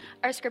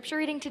Our scripture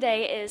reading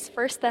today is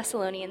 1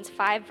 Thessalonians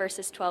 5,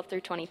 verses 12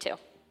 through 22.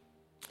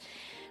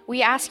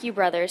 We ask you,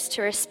 brothers,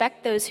 to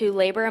respect those who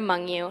labor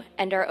among you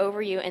and are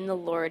over you in the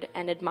Lord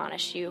and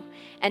admonish you,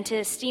 and to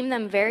esteem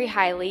them very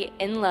highly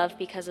in love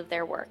because of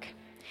their work.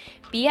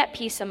 Be at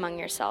peace among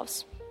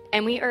yourselves.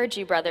 And we urge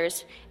you,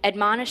 brothers,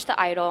 admonish the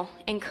idle,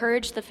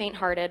 encourage the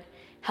faint-hearted,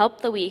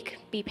 help the weak,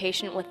 be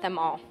patient with them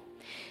all.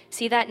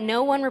 See that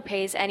no one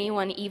repays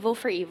anyone evil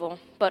for evil,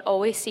 but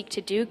always seek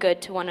to do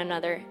good to one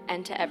another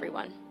and to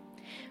everyone.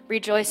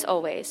 Rejoice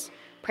always,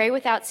 pray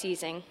without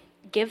ceasing,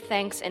 give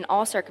thanks in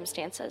all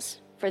circumstances,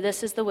 for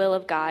this is the will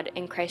of God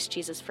in Christ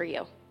Jesus for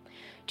you.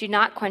 Do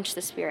not quench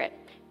the Spirit,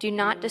 do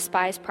not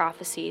despise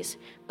prophecies,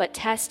 but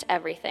test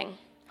everything.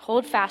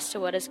 Hold fast to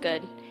what is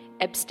good,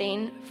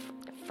 abstain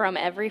from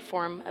every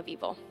form of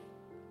evil.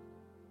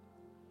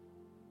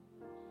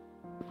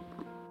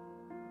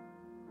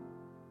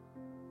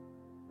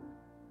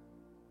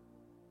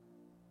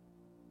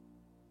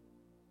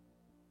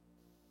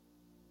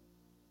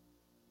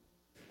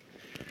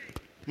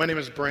 My name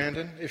is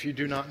Brandon. If you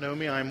do not know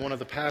me, I am one of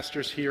the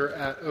pastors here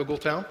at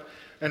Ogletown,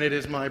 and it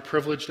is my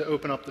privilege to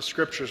open up the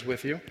scriptures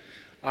with you.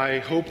 I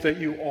hope that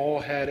you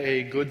all had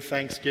a good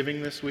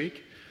Thanksgiving this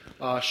week.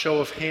 Show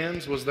of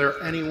hands, was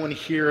there anyone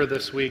here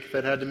this week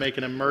that had to make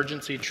an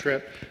emergency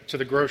trip to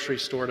the grocery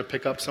store to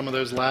pick up some of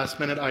those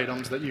last-minute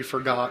items that you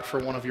forgot for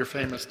one of your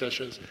famous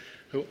dishes?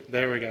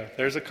 There we go.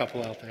 There's a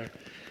couple out there.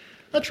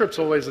 That trip's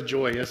always a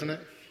joy, isn't it?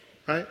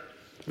 Right?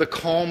 The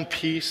calm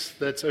peace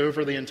that's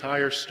over the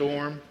entire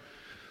storm.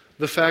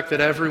 The fact that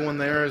everyone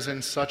there is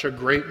in such a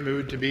great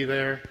mood to be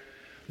there.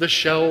 The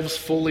shelves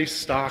fully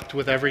stocked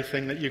with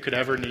everything that you could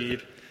ever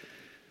need.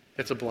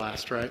 It's a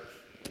blast, right?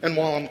 And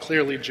while I'm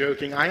clearly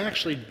joking, I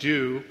actually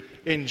do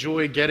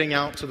enjoy getting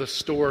out to the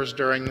stores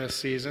during this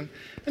season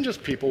and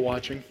just people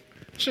watching.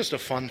 It's just a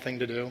fun thing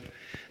to do.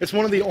 It's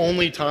one of the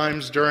only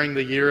times during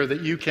the year that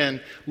you can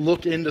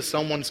look into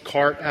someone's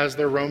cart as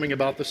they're roaming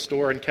about the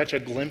store and catch a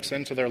glimpse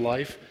into their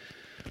life.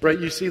 Right,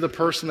 you see the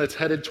person that's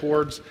headed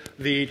towards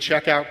the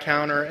checkout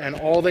counter and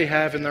all they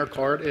have in their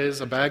cart is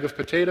a bag of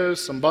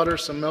potatoes, some butter,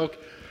 some milk,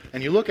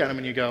 and you look at them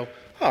and you go,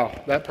 oh,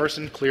 that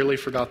person clearly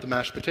forgot the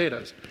mashed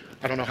potatoes.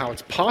 I don't know how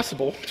it's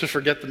possible to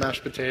forget the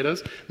mashed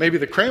potatoes, maybe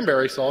the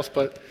cranberry sauce,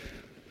 but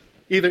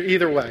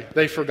either way,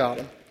 they forgot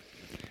them.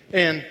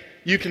 And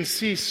you can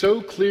see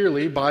so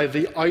clearly by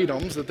the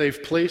items that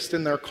they've placed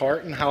in their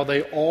cart and how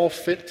they all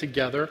fit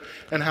together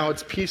and how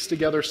it's pieced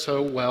together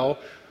so well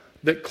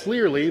that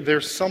clearly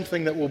there's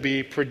something that will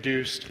be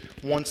produced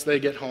once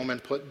they get home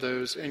and put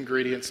those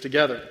ingredients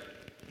together.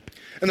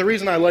 And the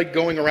reason I like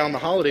going around the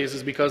holidays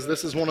is because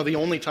this is one of the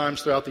only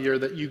times throughout the year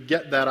that you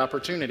get that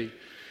opportunity.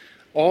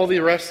 All the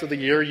rest of the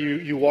year,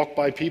 you walk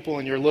by people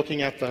and you're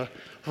looking at the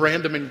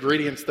random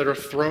ingredients that are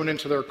thrown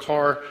into their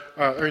car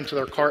or into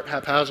their cart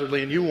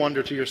haphazardly, and you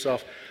wonder to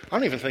yourself, I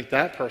don't even think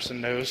that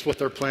person knows what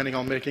they're planning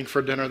on making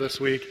for dinner this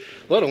week,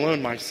 let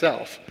alone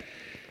myself.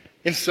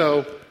 And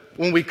so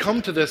when we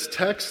come to this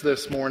text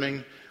this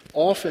morning,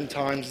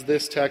 oftentimes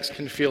this text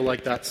can feel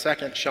like that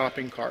second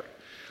shopping cart.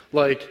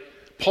 Like,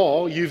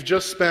 Paul, you've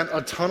just spent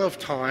a ton of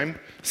time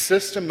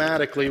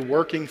systematically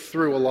working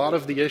through a lot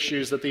of the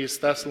issues that these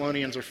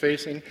Thessalonians are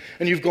facing,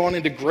 and you've gone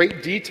into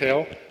great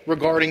detail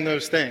regarding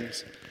those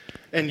things.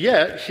 And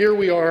yet, here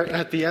we are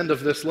at the end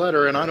of this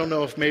letter, and I don't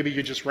know if maybe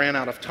you just ran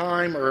out of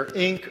time or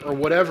ink or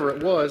whatever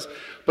it was,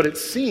 but it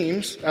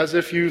seems as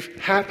if you've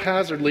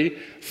haphazardly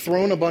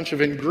thrown a bunch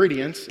of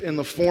ingredients in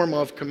the form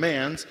of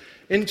commands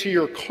into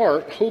your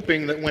cart,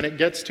 hoping that when it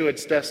gets to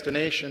its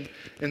destination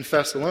in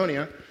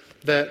Thessalonia,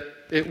 that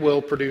it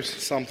will produce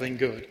something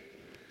good.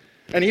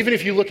 And even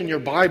if you look in your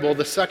Bible,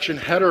 the section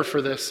header for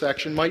this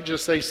section might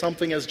just say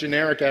something as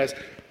generic as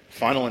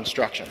final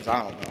instructions.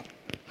 I don't know,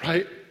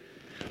 right?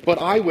 But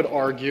I would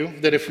argue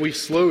that if we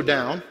slow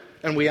down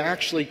and we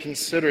actually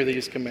consider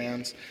these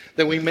commands,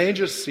 that we may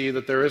just see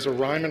that there is a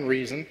rhyme and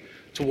reason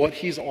to what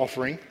he's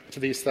offering to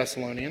these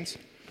Thessalonians.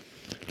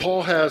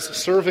 Paul has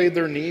surveyed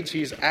their needs,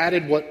 he's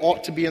added what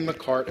ought to be in the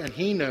cart, and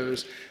he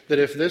knows that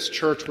if this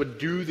church would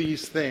do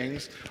these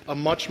things, a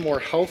much more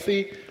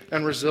healthy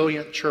and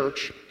resilient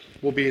church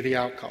will be the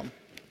outcome.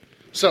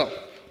 So,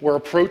 we're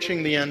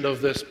approaching the end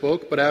of this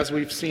book, but as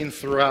we've seen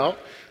throughout,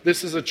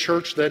 this is a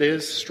church that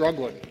is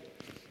struggling.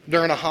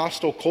 They're in a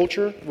hostile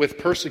culture with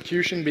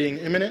persecution being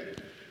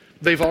imminent.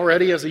 They've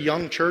already, as a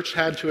young church,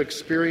 had to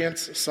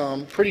experience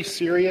some pretty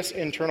serious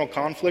internal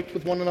conflict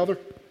with one another.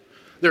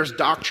 There's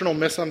doctrinal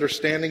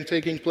misunderstanding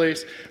taking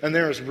place, and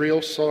there is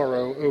real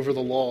sorrow over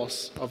the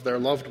loss of their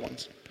loved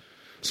ones.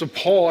 So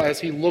Paul, as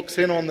he looks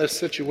in on this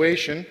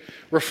situation,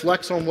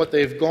 reflects on what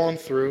they've gone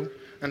through,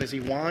 and as he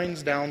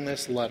winds down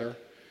this letter,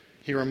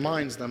 he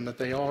reminds them that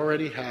they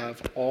already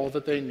have all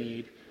that they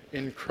need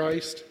in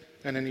Christ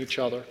and in each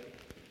other.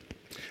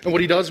 And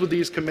what he does with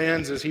these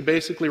commands is he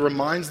basically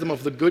reminds them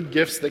of the good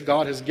gifts that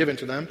God has given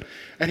to them.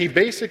 And he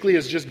basically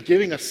is just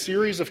giving a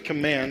series of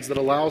commands that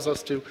allows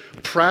us to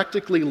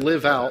practically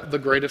live out the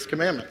greatest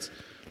commandments.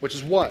 Which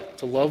is what?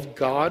 To love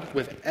God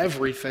with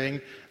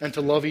everything and to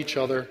love each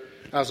other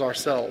as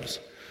ourselves.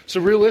 So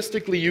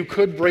realistically, you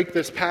could break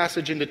this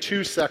passage into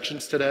two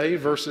sections today,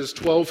 verses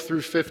 12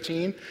 through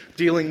 15,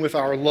 dealing with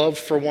our love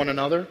for one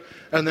another,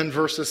 and then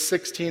verses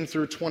 16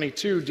 through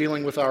 22,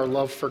 dealing with our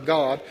love for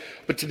God.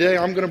 But today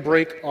I'm going to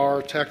break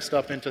our text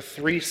up into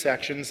three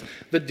sections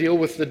that deal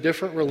with the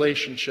different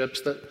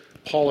relationships that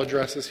Paul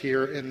addresses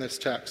here in this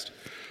text.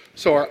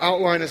 So our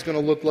outline is going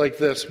to look like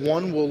this.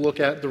 One, we'll look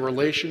at the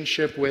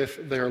relationship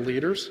with their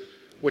leaders,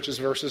 which is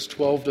verses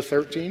 12 to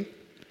 13.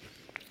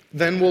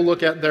 Then we'll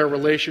look at their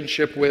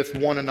relationship with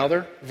one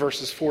another,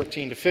 verses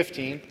 14 to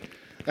 15.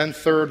 And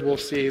third, we'll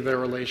see their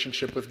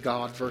relationship with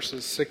God,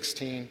 verses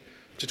 16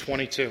 to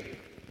 22.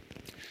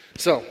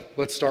 So,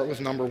 let's start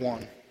with number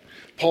one.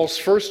 Paul's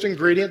first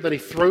ingredient that he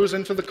throws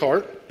into the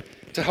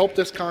cart to help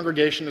this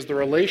congregation is the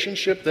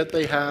relationship that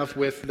they have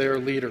with their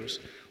leaders.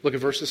 Look at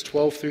verses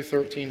 12 through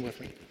 13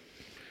 with me.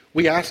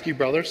 We ask you,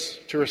 brothers,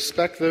 to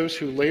respect those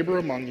who labor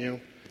among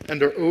you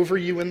and are over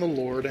you in the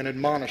Lord and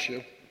admonish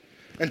you,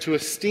 and to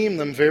esteem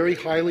them very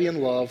highly in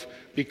love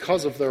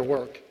because of their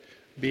work.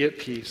 Be at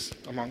peace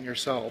among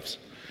yourselves.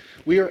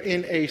 We are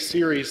in a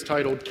series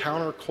titled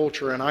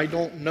Counterculture, and I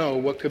don't know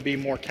what could be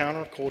more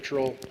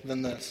countercultural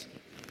than this.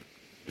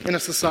 In a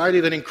society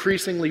that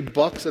increasingly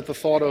bucks at the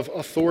thought of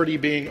authority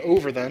being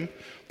over them,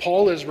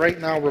 Paul is right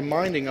now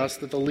reminding us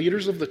that the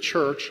leaders of the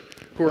church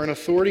who are in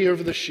authority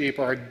over the sheep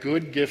are a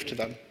good gift to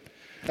them,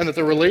 and that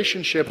the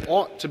relationship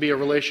ought to be a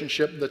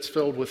relationship that's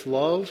filled with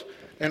love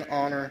and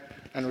honor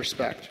and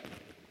respect.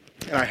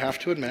 And I have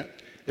to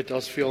admit, it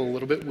does feel a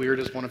little bit weird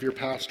as one of your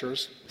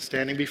pastors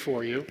standing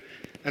before you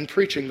and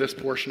preaching this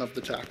portion of the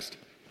text.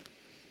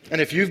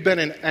 And if you've been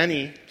in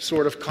any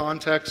sort of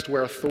context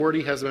where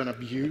authority has been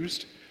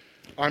abused,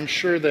 I'm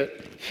sure that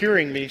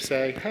hearing me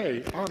say,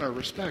 hey, honor,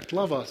 respect,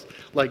 love us,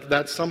 like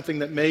that's something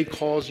that may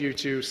cause you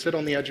to sit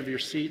on the edge of your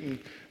seat and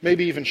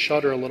maybe even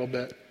shudder a little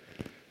bit.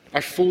 I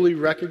fully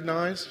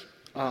recognize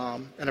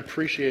and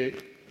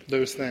appreciate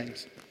those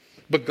things.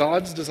 But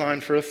God's design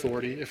for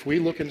authority, if we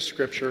look in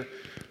Scripture,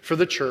 for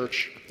the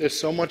church, is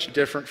so much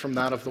different from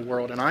that of the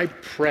world. And I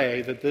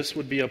pray that this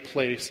would be a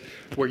place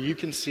where you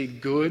can see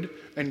good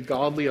and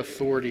godly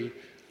authority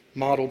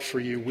modeled for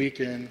you week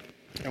in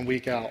and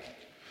week out.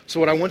 So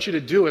what I want you to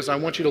do is I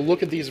want you to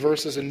look at these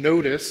verses and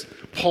notice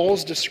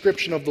Paul's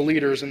description of the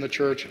leaders in the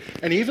church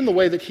and even the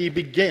way that he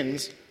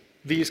begins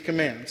these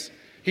commands.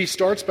 He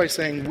starts by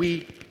saying,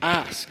 we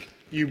ask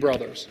you,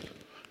 brothers,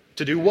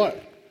 to do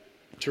what?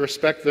 To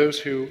respect those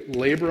who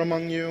labor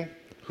among you,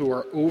 who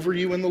are over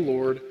you in the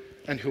Lord,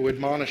 and who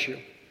admonish you.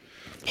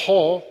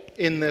 Paul,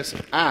 in this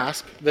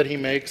ask that he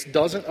makes,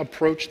 doesn't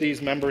approach these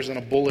members in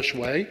a bullish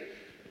way.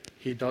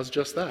 He does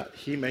just that.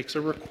 He makes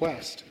a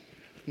request.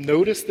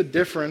 Notice the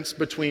difference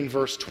between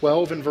verse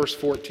 12 and verse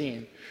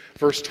 14.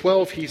 Verse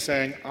 12, he's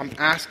saying, I'm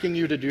asking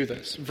you to do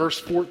this. Verse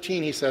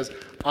 14, he says,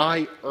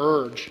 I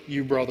urge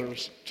you,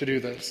 brothers, to do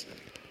this.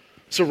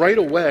 So right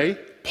away,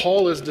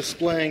 Paul is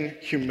displaying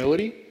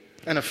humility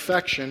and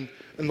affection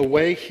in the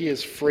way he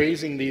is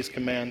phrasing these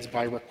commands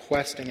by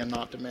requesting and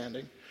not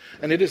demanding.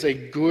 And it is a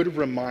good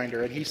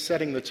reminder, and he's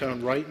setting the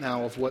tone right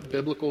now of what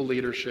biblical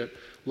leadership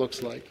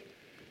looks like.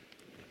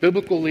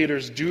 Biblical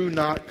leaders do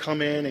not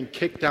come in and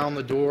kick down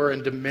the door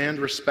and demand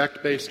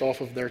respect based off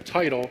of their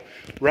title.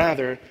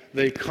 Rather,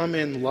 they come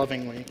in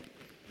lovingly,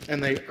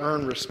 and they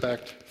earn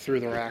respect through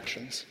their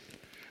actions.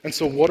 And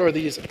so what are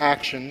these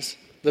actions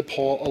that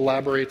Paul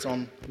elaborates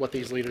on what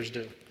these leaders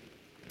do?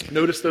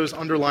 Notice those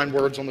underlined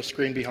words on the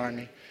screen behind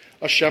me.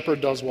 A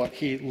shepherd does what?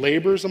 He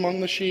labors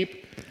among the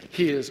sheep.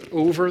 He is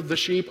over the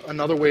sheep.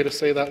 Another way to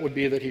say that would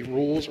be that he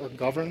rules or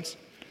governs.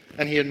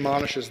 And he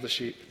admonishes the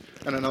sheep.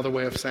 And another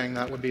way of saying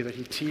that would be that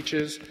he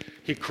teaches,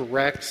 he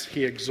corrects,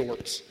 he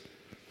exhorts.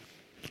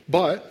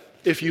 But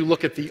if you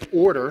look at the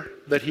order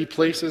that he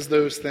places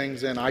those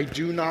things in, I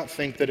do not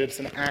think that it's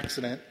an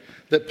accident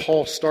that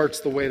Paul starts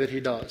the way that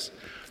he does.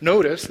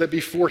 Notice that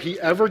before he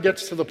ever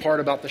gets to the part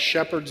about the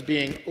shepherds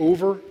being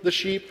over the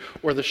sheep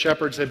or the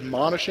shepherds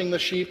admonishing the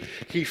sheep,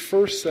 he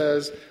first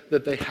says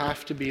that they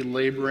have to be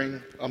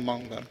laboring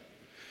among them.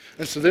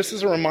 And so this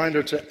is a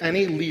reminder to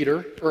any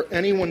leader or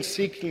anyone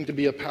seeking to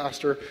be a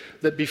pastor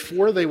that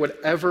before they would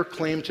ever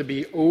claim to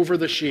be over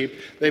the sheep,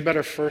 they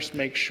better first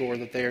make sure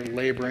that they are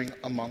laboring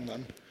among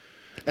them.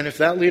 And if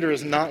that leader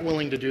is not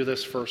willing to do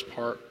this first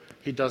part,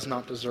 he does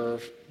not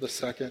deserve the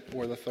second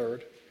or the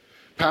third.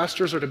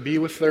 Pastors are to be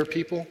with their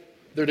people.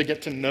 They're to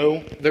get to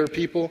know their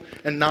people,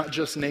 and not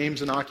just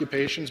names and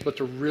occupations, but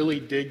to really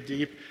dig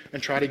deep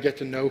and try to get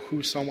to know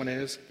who someone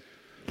is.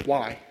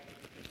 Why?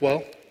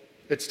 Well,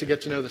 it's to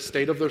get to know the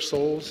state of their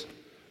souls,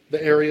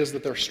 the areas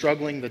that they're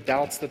struggling, the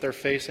doubts that they're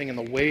facing, and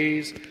the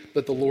ways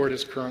that the Lord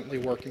is currently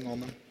working on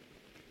them.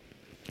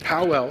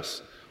 How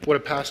else would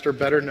a pastor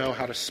better know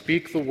how to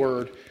speak the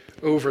word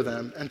over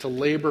them and to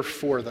labor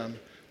for them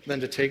than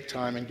to take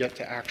time and get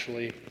to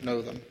actually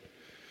know them?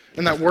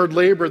 And that word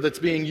labor that's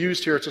being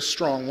used here, it's a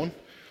strong one.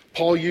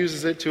 Paul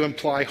uses it to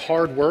imply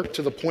hard work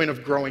to the point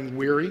of growing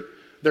weary.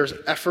 There's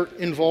effort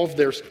involved,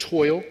 there's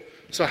toil.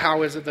 So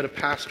how is it that a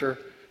pastor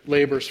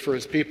labors for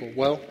his people?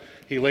 Well,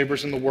 he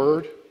labors in the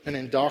word, and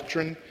in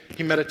doctrine.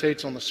 He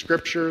meditates on the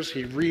scriptures.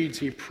 He reads,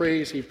 he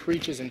prays, he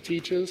preaches and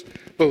teaches,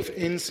 both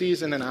in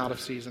season and out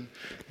of season.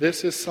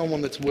 This is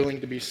someone that's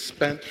willing to be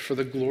spent for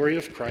the glory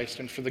of Christ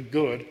and for the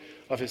good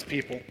of his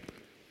people.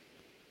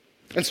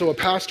 And so a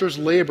pastor's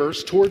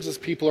labors towards his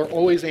people are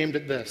always aimed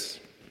at this: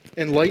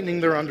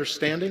 enlightening their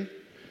understanding,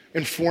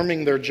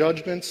 informing their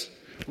judgments,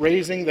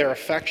 raising their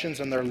affections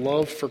and their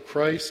love for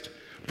Christ,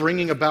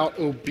 bringing about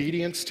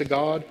obedience to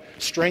God,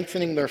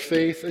 strengthening their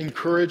faith,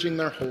 encouraging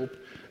their hope,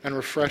 and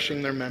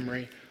refreshing their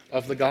memory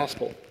of the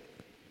gospel.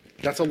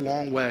 That's a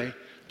long way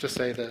to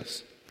say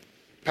this.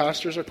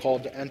 Pastors are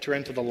called to enter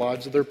into the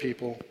lives of their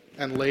people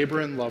and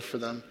labor in love for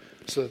them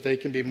so that they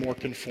can be more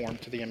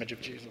conformed to the image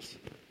of Jesus.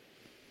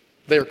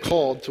 They are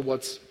called to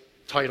what's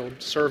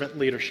titled servant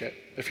leadership.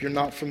 If you're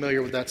not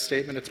familiar with that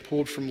statement, it's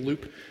pulled from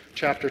Luke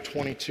chapter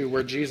 22,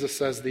 where Jesus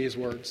says these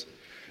words.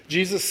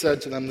 Jesus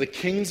said to them, "The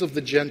kings of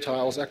the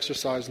Gentiles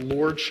exercise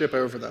lordship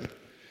over them,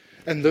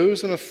 and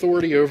those in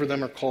authority over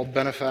them are called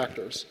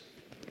benefactors.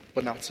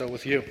 But not so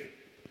with you.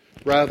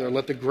 Rather,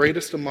 let the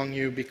greatest among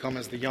you become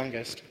as the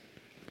youngest,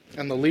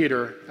 and the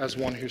leader as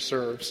one who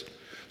serves."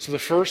 So the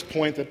first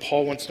point that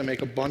Paul wants to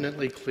make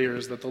abundantly clear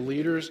is that the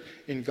leaders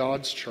in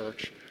God's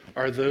church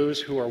are those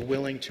who are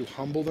willing to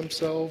humble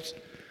themselves,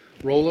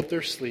 roll up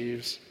their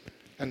sleeves,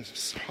 and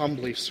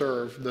humbly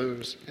serve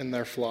those in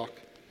their flock.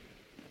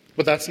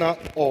 But that's not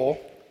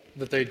all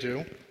that they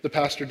do. The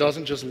pastor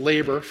doesn't just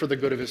labor for the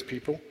good of his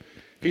people.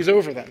 He's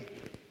over them.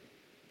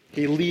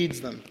 He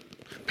leads them.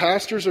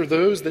 Pastors are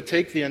those that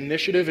take the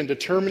initiative in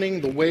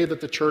determining the way that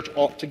the church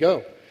ought to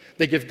go.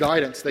 They give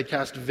guidance. They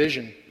cast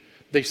vision.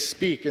 They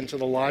speak into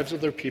the lives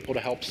of their people to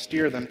help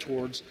steer them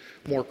towards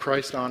more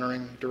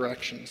Christ-honoring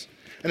directions.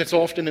 And it's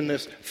often in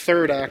this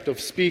third act of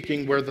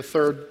speaking where the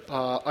third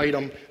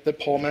item that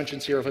Paul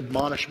mentions here of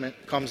admonishment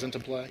comes into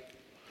play.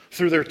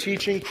 Through their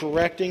teaching,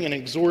 correcting, and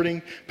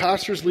exhorting,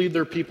 pastors lead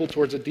their people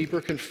towards a deeper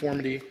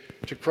conformity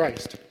to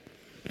Christ.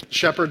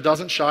 Shepherd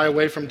doesn't shy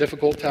away from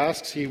difficult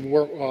tasks. He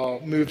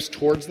moves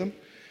towards them.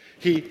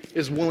 He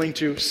is willing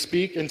to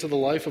speak into the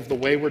life of the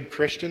wayward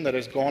Christian that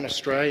has gone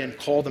astray and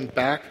call them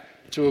back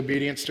to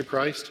obedience to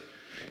Christ.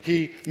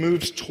 He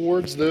moves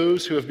towards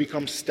those who have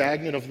become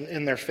stagnant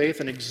in their faith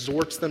and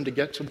exhorts them to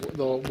get to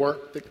the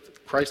work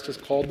that Christ has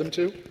called them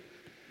to.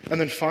 And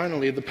then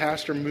finally, the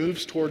pastor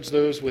moves towards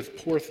those with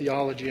poor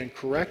theology and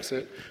corrects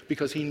it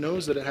because he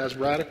knows that it has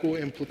radical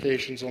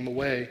implications on the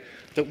way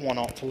that one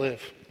ought to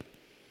live.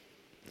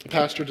 The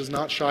pastor does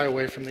not shy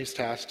away from these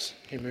tasks.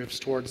 He moves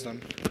towards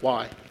them.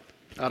 Why?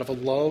 Out of a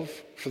love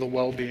for the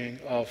well-being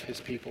of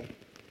his people.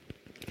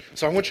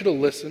 So I want you to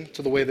listen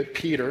to the way that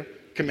Peter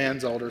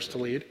commands elders to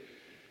lead.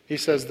 He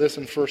says this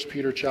in 1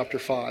 Peter chapter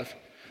 5.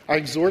 "I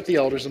exhort the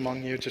elders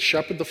among you to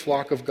shepherd the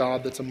flock of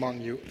God that's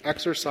among you,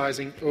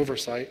 exercising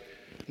oversight,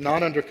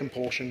 not under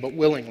compulsion, but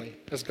willingly,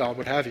 as God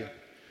would have you.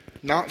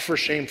 Not for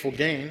shameful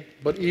gain,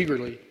 but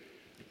eagerly,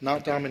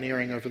 not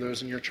domineering over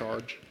those in your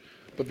charge,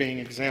 but being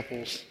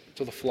examples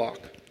to the flock."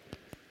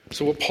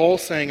 So what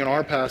Paul's saying in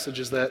our passage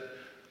is that,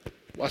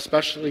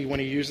 especially when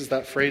he uses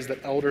that phrase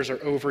that elders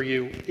are over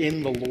you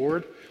in the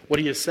Lord, what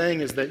he is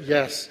saying is that,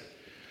 yes,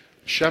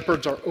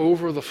 shepherds are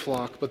over the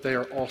flock, but they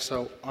are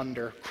also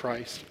under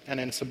Christ and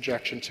in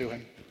subjection to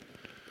him.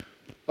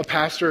 A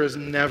pastor is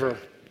never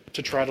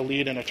to try to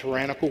lead in a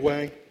tyrannical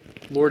way,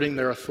 lording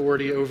their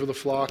authority over the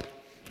flock.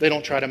 They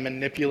don't try to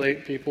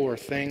manipulate people or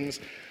things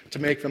to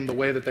make them the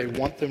way that they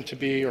want them to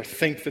be or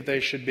think that they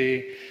should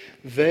be.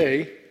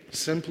 They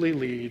simply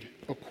lead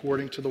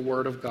according to the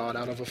word of God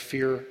out of a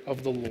fear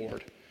of the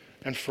Lord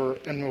and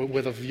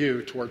with a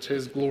view towards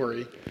his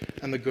glory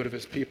and the good of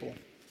his people.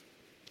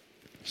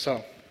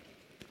 So,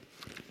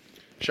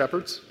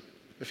 shepherds,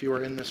 if you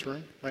are in this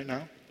room right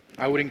now,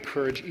 I would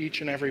encourage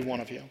each and every one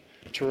of you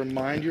to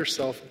remind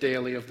yourself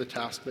daily of the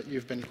task that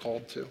you've been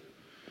called to,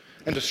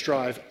 and to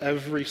strive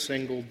every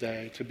single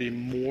day to be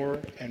more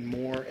and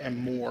more and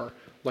more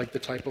like the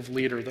type of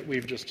leader that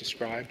we've just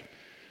described.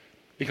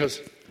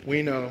 Because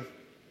we know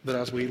that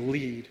as we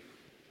lead,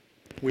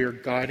 we are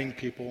guiding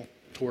people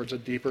towards a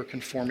deeper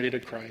conformity to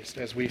Christ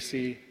as we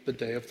see the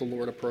day of the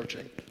Lord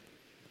approaching.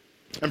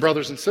 And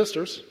brothers and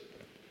sisters,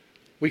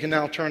 we can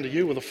now turn to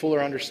you with a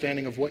fuller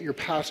understanding of what your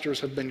pastors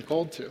have been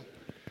called to.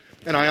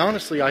 And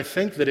I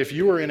think that if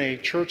you are in a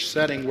church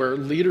setting where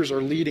leaders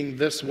are leading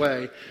this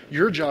way,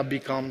 your job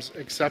becomes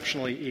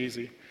exceptionally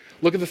easy.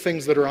 Look at the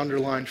things that are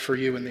underlined for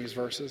you in these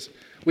verses.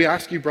 We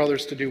ask you,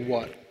 brothers, to do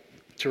what?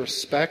 To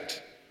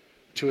respect,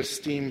 to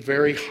esteem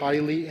very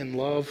highly in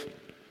love,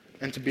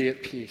 and to be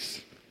at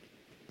peace.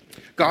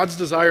 God's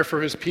desire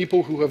for his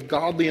people who have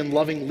godly and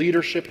loving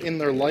leadership in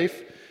their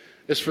life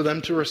is for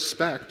them to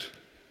respect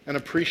and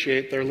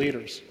appreciate their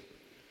leaders.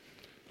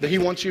 That he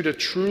wants you to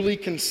truly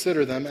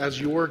consider them as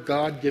your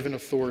God-given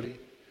authority.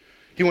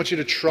 He wants you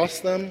to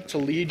trust them to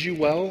lead you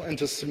well and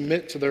to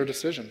submit to their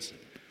decisions.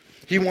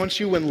 He wants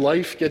you, when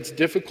life gets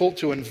difficult,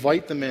 to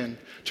invite them in,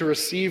 to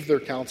receive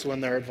their counsel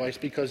and their advice,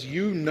 because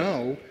you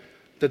know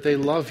that they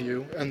love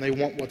you and they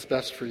want what's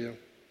best for you.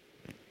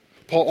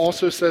 Paul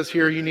also says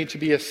here you need to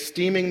be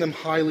esteeming them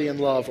highly in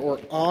love, or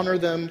honor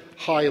them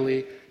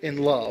highly in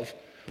love.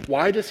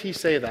 Why does he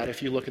say that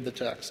if you look at the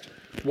text?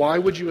 Why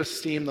would you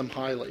esteem them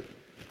highly?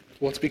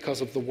 Well, it's because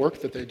of the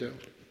work that they do.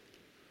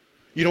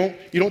 You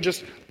don't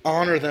just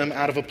honor them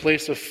out of a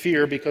place of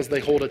fear because they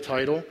hold a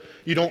title.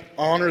 You don't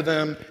honor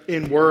them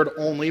in word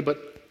only,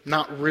 but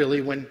not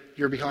really when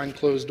you're behind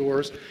closed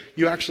doors.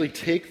 You actually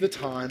take the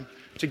time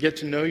to get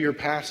to know your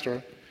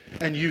pastor,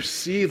 and you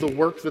see the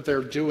work that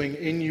they're doing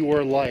in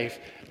your life,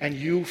 and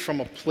you, from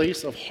a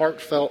place of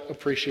heartfelt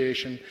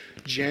appreciation,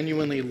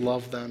 genuinely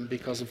love them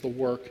because of the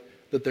work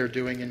that they're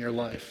doing in your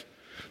life.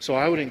 So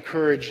I would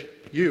encourage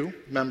you,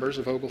 members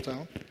of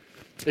Ogletown,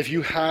 if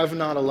you have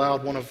not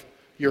allowed one of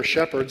your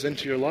shepherds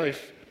into your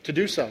life, to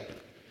do so.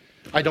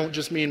 I don't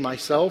just mean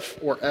myself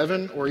or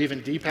Evan or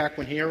even Deepak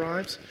when he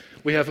arrives.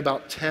 We have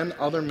about 10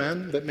 other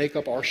men that make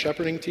up our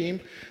shepherding team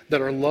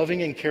that are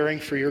loving and caring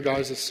for your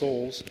guys'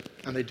 souls,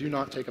 and they do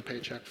not take a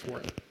paycheck for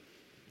it.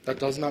 That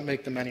does not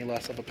make them any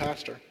less of a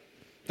pastor.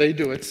 They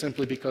do it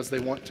simply because they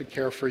want to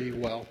care for you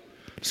well.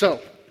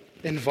 So,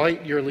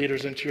 invite your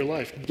leaders into your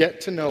life. Get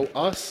to know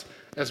us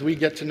as we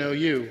get to know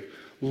you.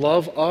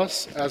 Love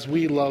us as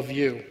we love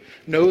you.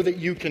 Know that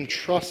you can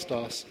trust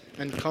us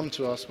and come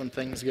to us when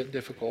things get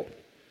difficult.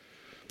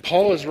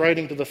 Paul is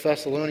writing to the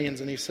Thessalonians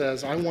and he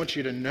says, I want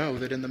you to know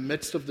that in the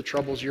midst of the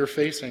troubles you're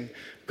facing,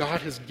 God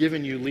has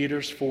given you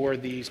leaders for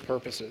these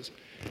purposes.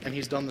 And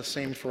he's done the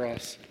same for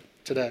us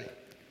today.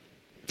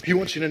 He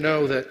wants you to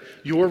know that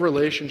your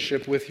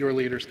relationship with your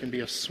leaders can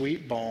be a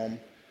sweet balm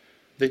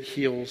that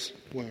heals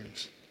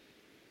wounds.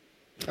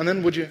 And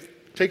then would you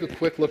take a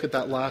quick look at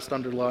that last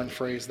underlined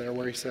phrase there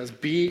where he says,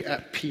 be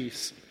at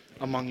peace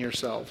among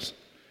yourselves.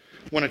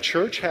 When a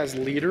church has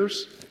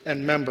leaders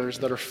and members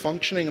that are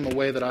functioning in the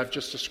way that I've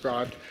just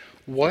described,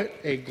 what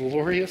a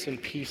glorious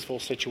and peaceful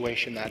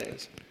situation that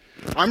is.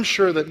 I'm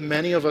sure that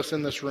many of us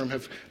in this room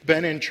have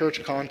been in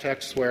church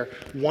contexts where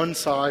one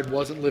side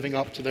wasn't living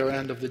up to their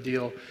end of the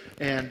deal,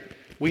 and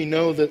we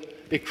know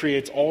that it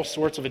creates all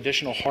sorts of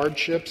additional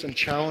hardships and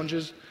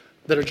challenges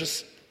that are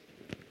just,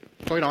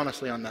 quite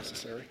honestly,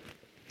 unnecessary.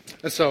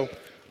 And so,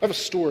 I have a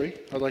story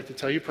I'd like to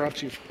tell you.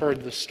 Perhaps you've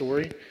heard this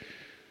story.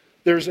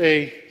 There was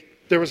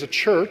a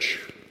church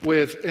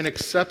with an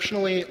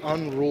exceptionally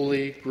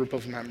unruly group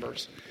of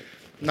members.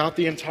 Not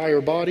the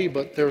entire body,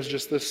 but there was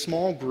just this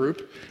small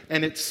group,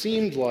 and it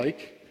seemed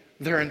like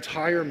their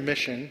entire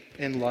mission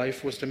in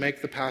life was to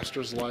make the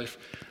pastor's life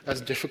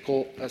as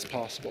difficult as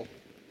possible.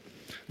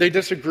 They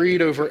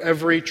disagreed over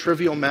every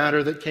trivial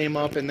matter that came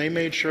up, and they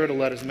made sure to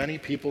let as many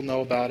people know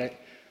about it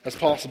as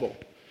possible.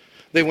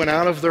 They went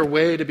out of their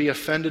way to be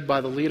offended by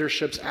the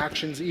leadership's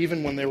actions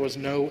even when there was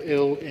no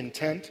ill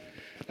intent,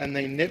 and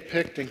they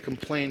nitpicked and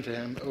complained to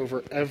him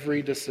over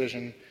every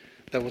decision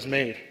that was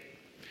made.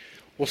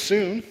 Well,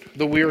 soon,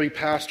 the weary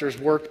pastor's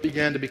work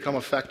began to become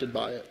affected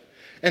by it.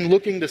 And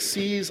looking to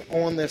seize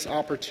on this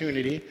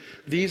opportunity,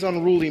 these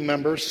unruly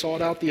members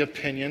sought out the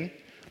opinion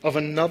of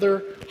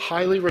another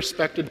highly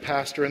respected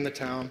pastor in the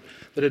town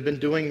that had been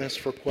doing this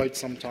for quite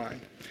some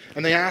time.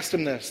 And they asked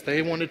him this.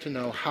 They wanted to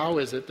know, how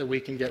is it that we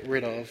can get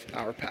rid of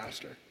our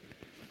pastor?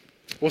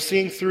 Well,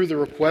 seeing through the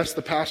request,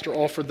 the pastor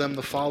offered them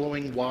the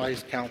following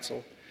wise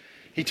counsel.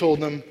 He told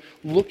them,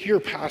 look your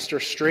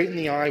pastor straight in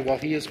the eye while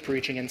he is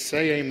preaching and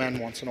say amen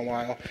once in a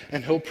while,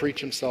 and he'll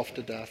preach himself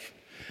to death.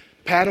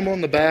 Pat him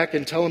on the back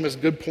and tell him his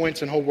good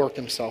points, and he'll work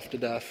himself to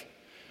death.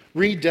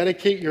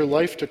 Rededicate your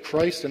life to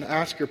Christ and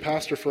ask your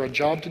pastor for a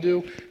job to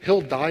do.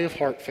 He'll die of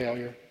heart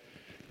failure.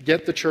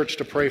 Get the church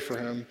to pray for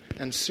him,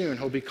 and soon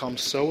he'll become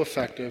so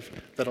effective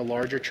that a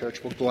larger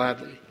church will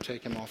gladly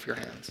take him off your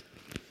hands.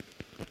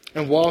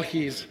 And while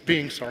he's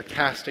being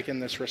sarcastic in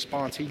this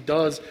response, he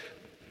does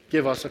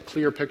give us a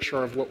clear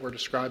picture of what we're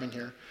describing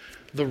here.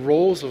 The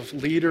roles of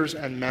leaders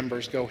and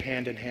members go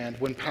hand in hand.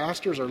 When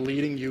pastors are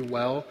leading you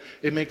well,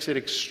 it makes it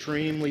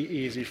extremely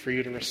easy for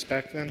you to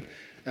respect them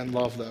and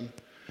love them.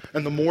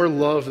 And the more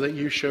love that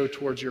you show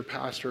towards your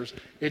pastors,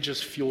 it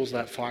just fuels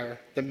that fire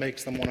that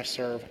makes them want to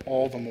serve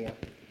all the more.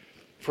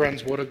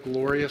 Friends, what a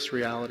glorious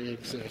reality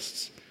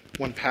exists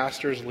when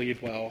pastors lead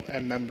well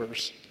and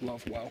members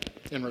love well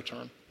in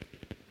return.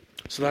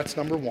 So that's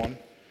number one.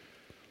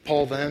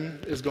 Paul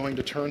then is going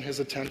to turn his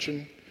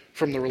attention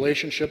from the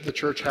relationship the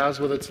church has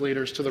with its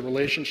leaders to the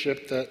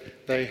relationship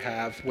that they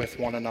have with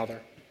one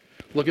another.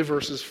 Look at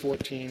verses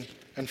 14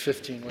 and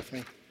 15 with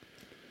me.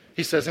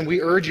 He says, and we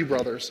urge you,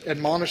 brothers,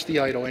 admonish the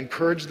idle,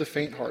 encourage the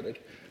faint-hearted,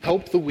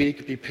 help the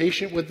weak, be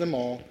patient with them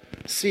all.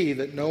 See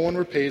that no one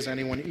repays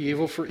anyone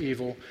evil for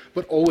evil,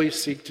 but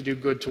always seek to do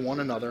good to one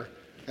another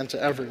and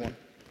to everyone.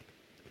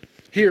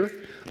 Here,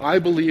 I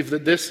believe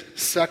that this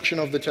section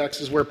of the text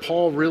is where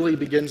Paul really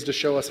begins to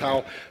show us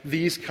how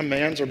these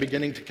commands are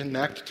beginning to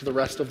connect to the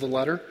rest of the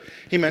letter.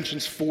 He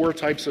mentions 4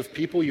 types of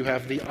people. You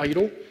have the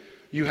idle,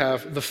 you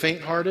have the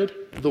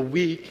faint-hearted, the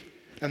weak,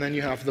 and then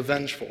you have the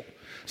vengeful.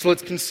 So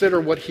let's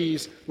consider what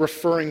he's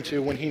referring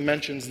to when he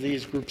mentions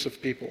these groups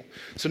of people.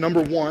 So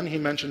number one, he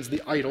mentions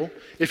the idol.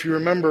 If you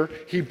remember,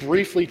 he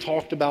briefly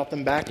talked about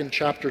them back in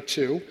chapter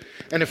 2.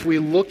 And if we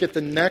look at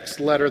the next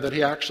letter that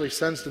he actually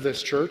sends to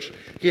this church,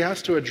 he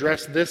has to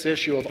address this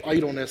issue of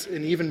idleness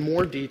in even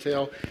more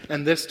detail,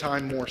 and this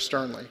time more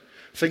sternly.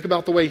 Think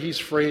about the way he's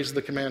phrased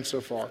the command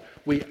so far.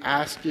 We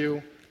ask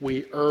you,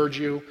 we urge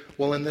you.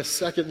 Well, in this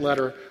second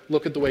letter,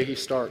 look at the way he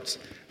starts.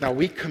 Now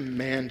we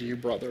command you,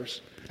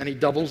 brothers. And he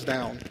doubles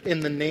down, in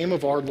the name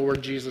of our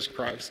Lord Jesus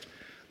Christ,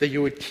 that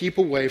you would keep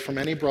away from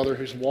any brother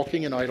who's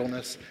walking in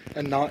idleness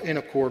and not in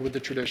accord with the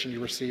tradition you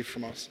received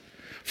from us.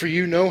 For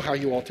you know how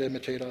you ought to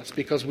imitate us,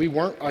 because we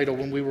weren't idle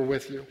when we were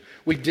with you.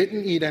 We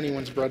didn't eat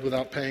anyone's bread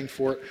without paying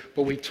for it,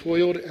 but we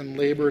toiled and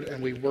labored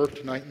and we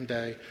worked night and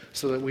day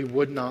so that we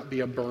would not be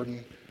a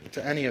burden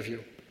to any of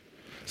you.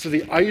 So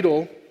the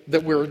idol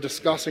that we're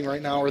discussing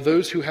right now are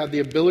those who had the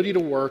ability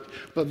to work,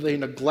 but they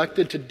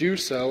neglected to do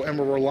so and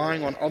were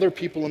relying on other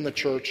people in the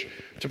church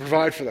to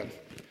provide for them.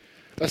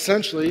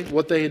 Essentially,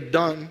 what they had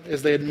done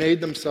is they had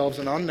made themselves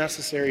an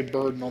unnecessary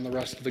burden on the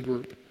rest of the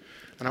group.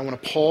 And I want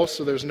to pause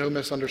so there's no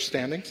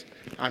misunderstandings.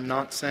 I'm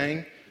not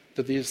saying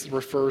that these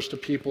refers to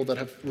people that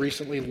have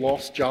recently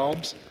lost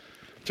jobs,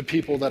 to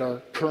people that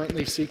are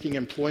currently seeking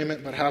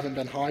employment but haven't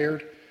been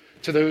hired,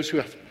 to those who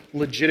have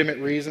legitimate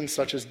reasons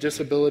such as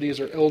disabilities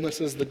or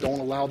illnesses that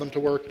don't allow them to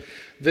work.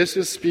 This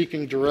is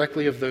speaking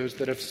directly of those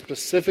that have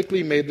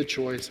specifically made the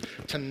choice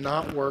to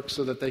not work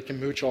so that they can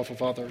mooch off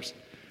of others,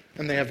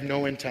 and they have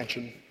no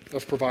intention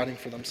of providing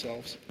for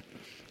themselves.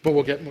 But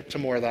we'll get to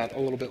more of that a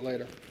little bit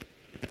later.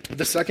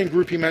 The second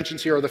group he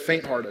mentions here are the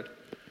faint-hearted,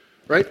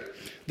 right?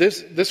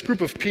 This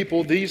group of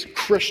people, these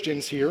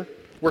Christians here,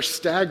 were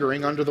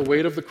staggering under the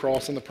weight of the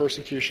cross and the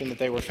persecution that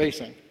they were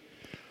facing.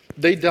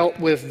 They dealt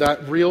with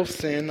that real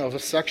sin of a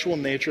sexual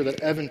nature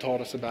that Evan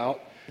taught us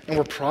about, and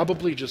were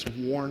probably just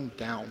worn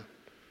down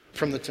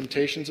from the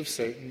temptations of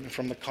Satan and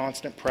from the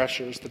constant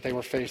pressures that they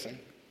were facing.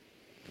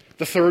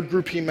 The third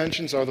group he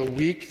mentions are the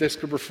weak. This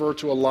could refer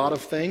to a lot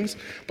of things,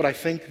 but I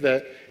think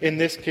that in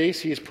this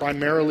case he's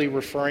primarily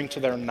referring to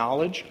their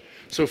knowledge.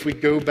 So if we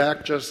go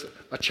back just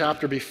a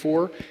chapter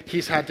before,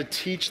 he's had to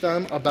teach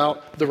them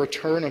about the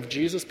return of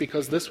Jesus,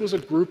 because this was a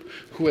group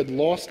who had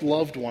lost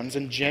loved ones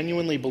and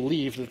genuinely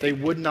believed that they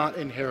would not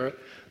inherit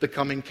the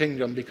coming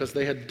kingdom because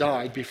they had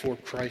died before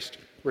Christ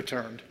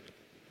returned.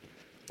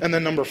 And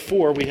then number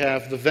 4, we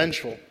have the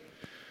vengeful.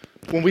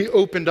 When we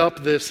opened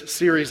up this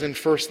series in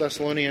 1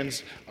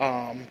 Thessalonians,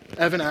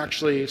 Evan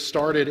actually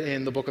started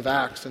in the book of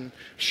Acts and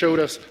showed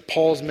us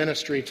Paul's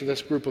ministry to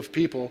this group of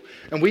people.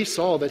 And we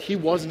saw that he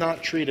was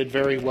not treated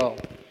very well.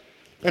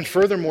 And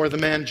furthermore, the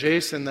man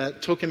Jason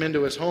that took him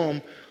into his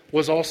home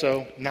was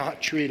also not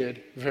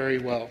treated very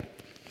well.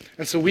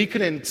 And so we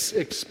could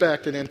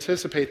expect and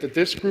anticipate that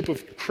this group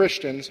of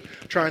Christians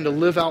trying to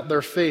live out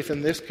their faith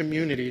in this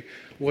community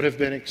would have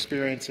been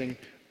experiencing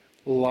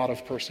a lot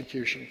of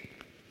persecution.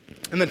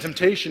 And the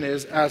temptation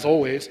is, as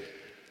always,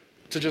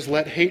 to just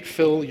let hate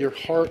fill your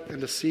heart and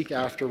to seek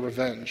after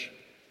revenge.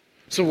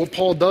 So what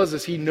Paul does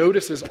is he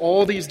notices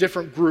all these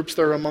different groups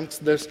that are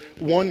amongst this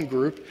one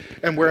group,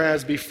 and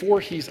whereas before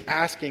he's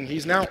asking,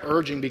 he's now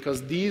urging,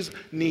 because these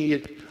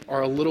needs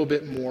are a little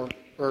bit more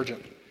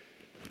urgent.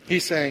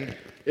 He's saying,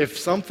 if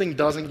something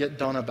doesn't get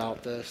done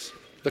about this,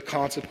 the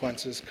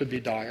consequences could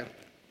be dire.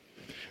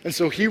 And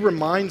so he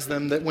reminds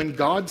them that when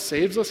God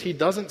saves us, he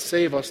doesn't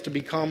save us to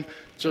become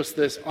just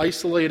this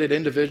isolated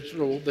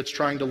individual that's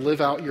trying to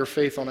live out your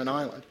faith on an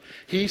island.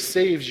 He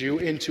saves you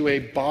into a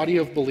body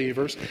of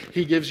believers.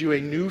 He gives you a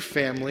new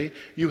family.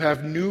 You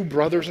have new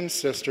brothers and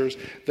sisters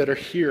that are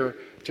here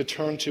to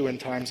turn to in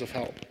times of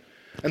help.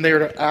 And they are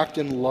to act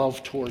in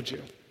love towards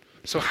you.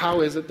 So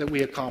how is it that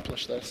we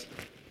accomplish this?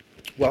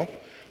 Well,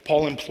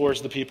 Paul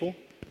implores the people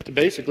to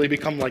basically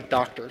become like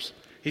doctors.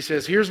 He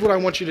says, here's what I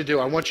want you to do.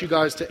 I want you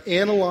guys to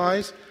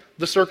analyze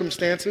the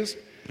circumstances,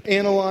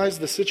 analyze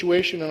the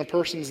situation in a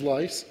person's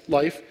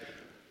life,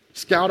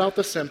 scout out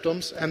the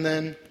symptoms, and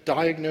then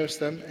diagnose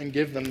them and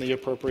give them the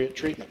appropriate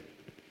treatment.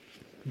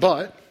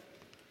 But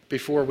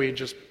before we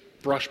just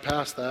brush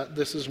past that,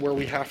 this is where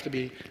we have to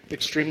be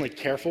extremely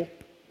careful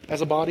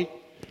as a body.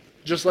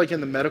 Just like in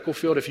the medical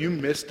field, if you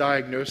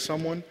misdiagnose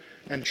someone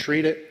and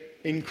treat it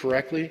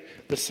incorrectly,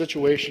 the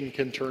situation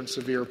can turn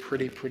severe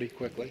pretty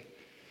quickly.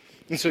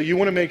 And so you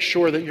want to make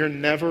sure that you're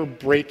never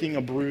breaking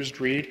a bruised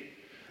reed,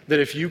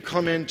 that if you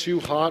come in too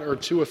hot or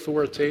too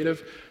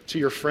authoritative to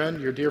your friend,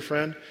 your dear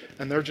friend,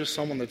 and they're just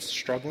someone that's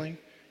struggling,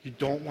 you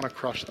don't want to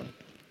crush them.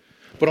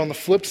 But on the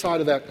flip side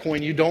of that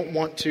coin, you don't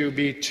want to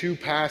be too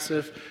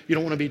passive, you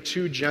don't want to be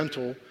too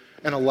gentle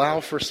and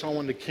allow for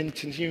someone to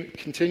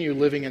continue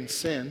living in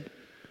sin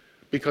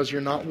because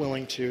you're not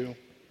willing to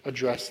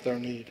address their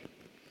need.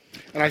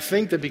 And I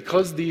think that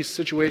because these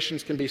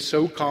situations can be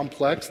so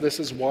complex, this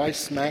is why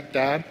smack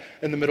dab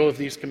in the middle of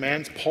these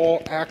commands,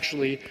 Paul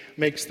actually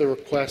makes the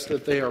request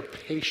that they are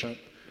patient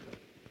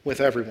with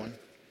everyone.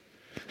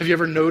 Have you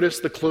ever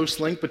noticed the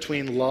close link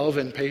between love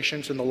and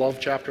patience in the love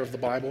chapter of the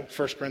Bible,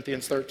 1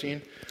 Corinthians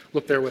 13?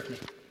 Look there with me.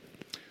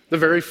 The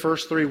very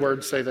first three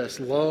words say this: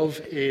 love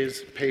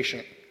is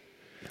patient.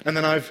 And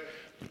then I've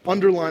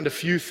underlined a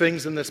few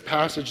things in this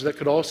passage that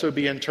could also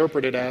be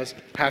interpreted as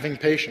having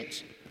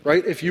patience,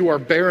 right? If you are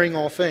bearing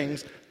all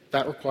things,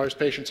 that requires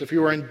patience. If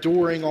you are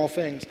enduring all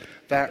things,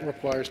 that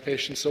requires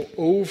patience. So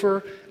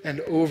over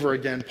and over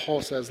again,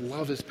 Paul says,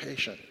 love is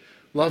patient.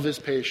 Love is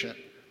patient.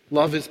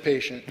 Love is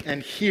patient.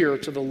 And here,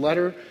 to the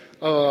letter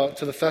to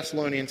the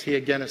Thessalonians, he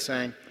again is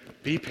saying,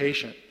 be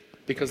patient,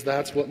 because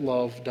that's what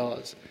love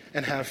does.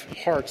 And have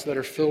hearts that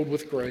are filled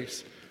with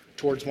grace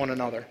towards one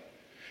another.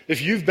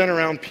 If you've been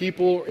around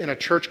people in a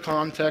church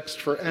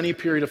context for any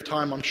period of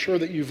time, I'm sure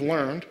that you've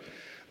learned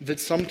that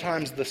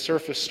sometimes the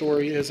surface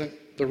story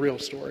isn't the real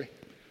story.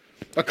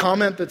 A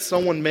comment that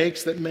someone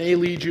makes that may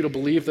lead you to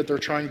believe that they're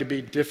trying to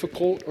be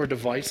difficult or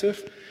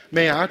divisive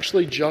may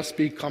actually just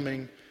be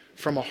coming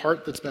from a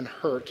heart that's been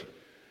hurt,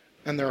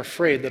 and they're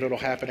afraid that it'll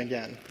happen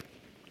again.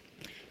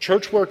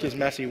 Church work is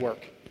messy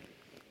work.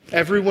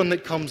 Everyone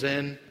that comes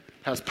in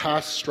has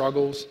past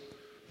struggles,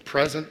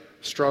 present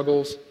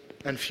struggles,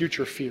 and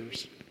future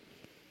fears.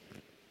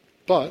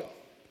 But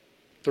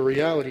the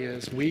reality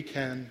is we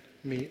can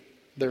meet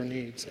their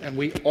needs, and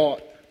we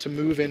ought to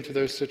move into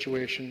those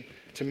situations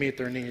to meet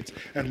their needs.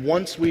 And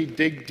once we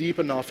dig deep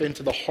enough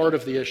into the heart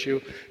of the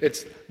issue,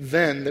 it's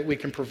then that we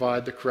can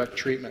provide the correct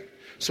treatment.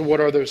 So what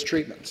are those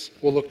treatments?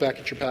 We'll look back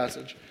at your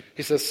passage.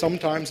 He says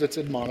sometimes it's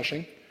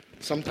admonishing,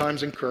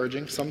 sometimes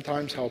encouraging,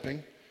 sometimes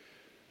helping,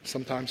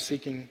 sometimes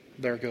seeking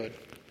their good.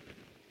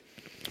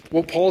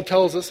 What Paul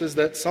tells us is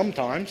that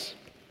sometimes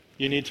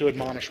you need to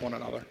admonish one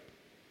another.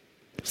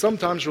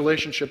 Sometimes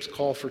relationships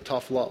call for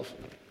tough love.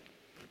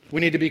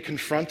 We need to be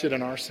confronted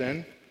in our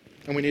sin,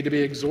 and we need to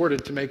be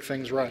exhorted to make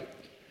things right.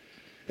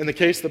 In the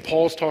case that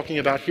Paul's talking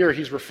about here,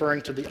 he's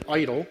referring to the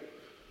idol,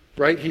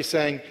 right? He's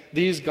saying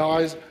these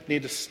guys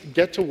need to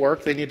get to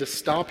work. They need to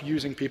stop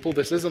using people.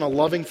 This isn't a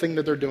loving thing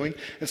that they're doing.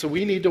 And so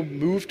we need to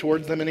move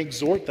towards them and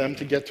exhort them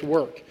to get to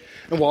work.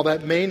 And while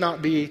that may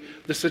not be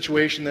the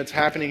situation that's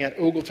happening at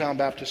Ogletown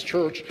Baptist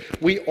Church,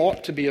 we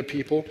ought to be a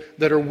people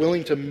that are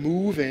willing to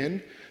move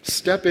in,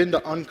 step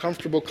into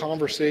uncomfortable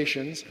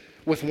conversations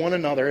with one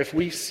another if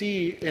we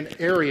see an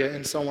area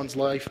in someone's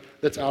life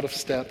that's out of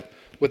step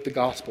with the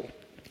gospel.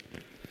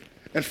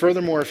 And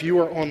furthermore, if you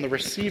are on the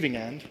receiving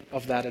end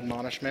of that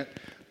admonishment,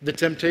 the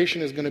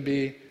temptation is going to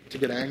be to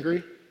get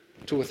angry,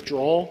 to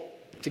withdraw,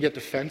 to get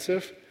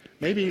defensive,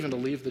 maybe even to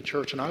leave the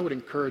church. And I would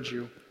encourage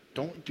you,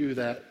 don't do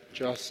that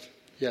just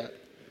yet.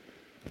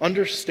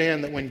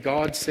 Understand that when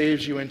God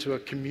saves you into a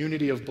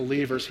community of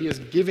believers, He has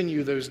given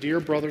you those dear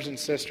brothers and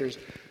sisters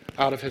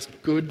out of His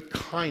good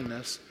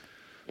kindness,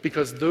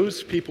 because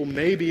those people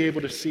may be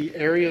able to see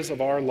areas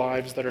of our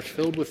lives that are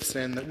filled with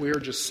sin that we are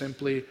just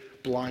simply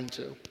blind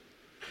to.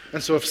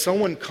 And so if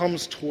someone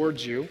comes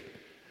towards you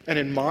and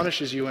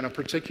admonishes you in a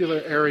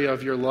particular area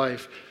of your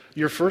life,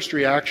 your first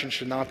reaction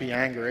should not be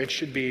anger. It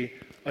should be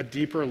a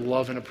deeper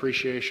love and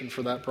appreciation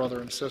for that brother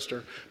and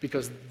sister,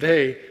 because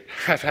they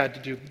have had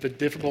to do the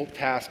difficult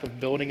task of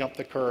building up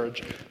the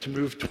courage to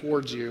move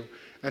towards you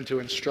and to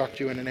instruct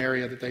you in an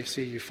area that they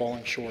see you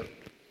falling short.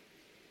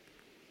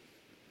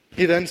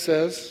 He then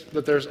says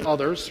that there's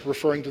others,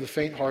 referring to the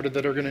faint-hearted,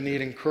 that are going to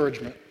need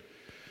encouragement.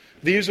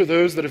 These are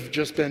those that have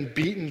just been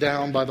beaten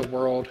down by the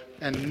world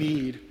and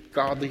need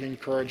godly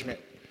encouragement.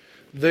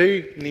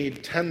 They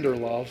need tender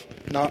love,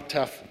 not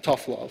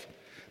tough love.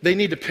 They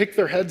need to pick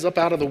their heads up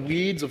out of the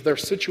weeds of their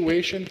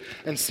situation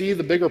and see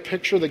the bigger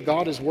picture that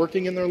God is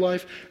working in their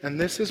life. And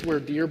this is where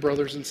dear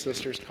brothers and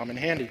sisters come in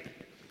handy.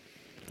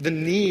 The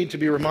need to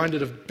be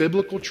reminded of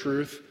biblical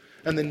truth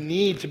and the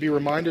need to be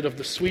reminded of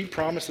the sweet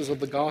promises of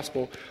the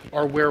gospel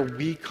are where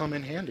we come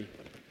in handy.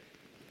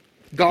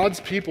 God's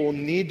people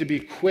need to be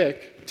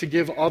quick to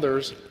give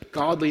others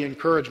godly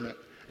encouragement.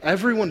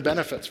 Everyone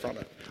benefits from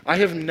it. I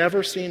have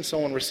never seen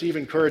someone receive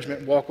encouragement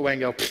and walk away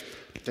and go,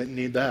 didn't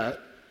need that,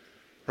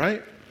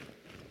 right?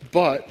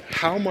 But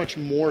how much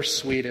more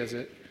sweet is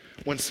it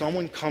when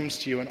someone comes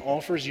to you and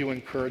offers you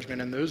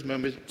encouragement in those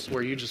moments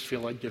where you just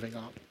feel like giving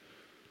up,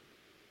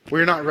 where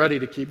you're not ready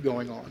to keep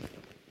going on.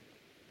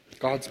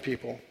 God's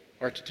people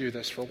are to do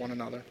this for one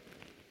another.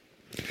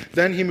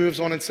 Then he moves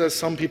on and says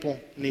some people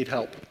need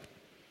help.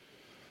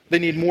 They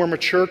need more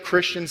mature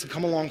Christians to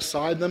come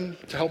alongside them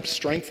to help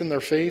strengthen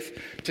their faith,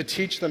 to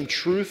teach them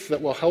truth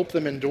that will help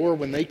them endure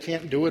when they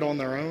can't do it on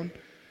their own.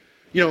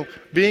 You know,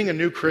 being a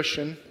new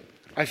Christian,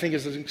 I think,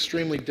 is an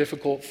extremely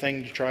difficult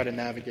thing to try to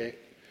navigate.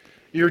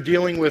 You're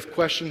dealing with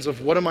questions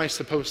of what am I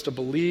supposed to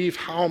believe?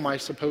 How am I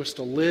supposed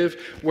to live?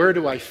 Where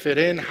do I fit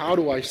in? How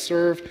do I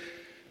serve?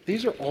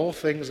 These are all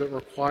things that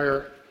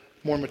require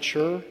more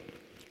mature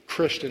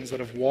Christians that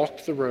have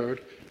walked the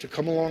road to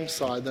come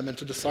alongside them and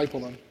to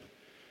disciple them.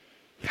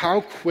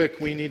 How quick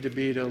we need to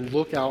be to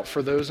look out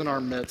for those in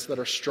our midst that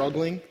are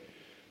struggling,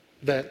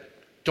 that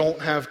don't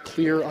have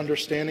clear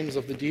understandings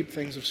of the deep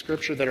things of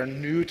Scripture, that are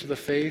new to the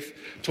faith,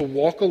 to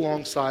walk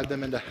alongside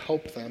them and to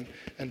help them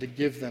and to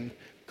give them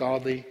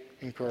godly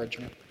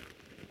encouragement.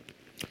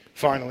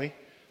 Finally,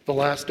 the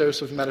last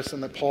dose of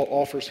medicine that Paul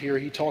offers here,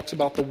 he talks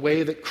about the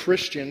way that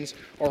Christians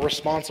are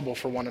responsible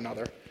for one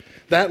another.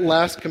 That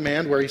last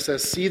command where he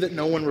says, see that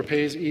no one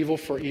repays evil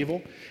for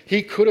evil,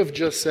 he could have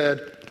just said,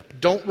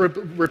 don't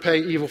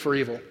repay evil for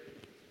evil.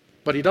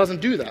 But he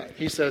doesn't do that.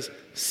 He says,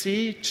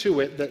 see to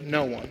it that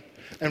no one.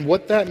 And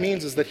what that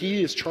means is that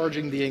he is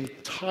charging the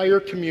entire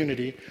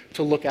community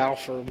to look out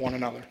for one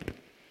another.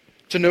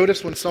 To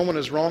notice when someone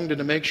is wronged and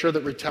to make sure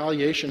that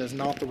retaliation is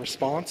not the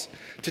response.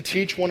 To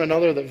teach one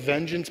another that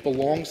vengeance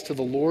belongs to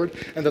the Lord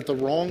and that the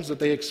wrongs that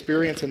they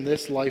experience in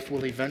this life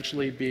will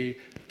eventually be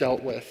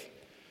dealt with.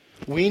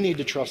 We need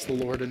to trust the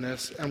Lord in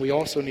this, and we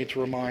also need to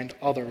remind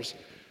others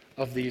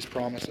of these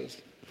promises.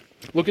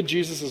 Look at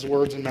Jesus'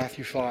 words in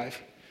Matthew 5.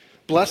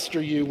 Blessed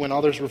are you when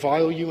others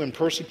revile you and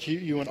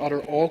persecute you and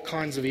utter all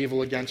kinds of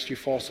evil against you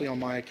falsely on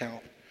my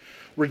account.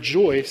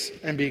 Rejoice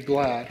and be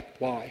glad.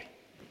 Why?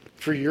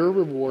 For your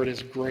reward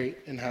is great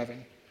in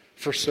heaven.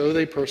 For so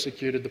they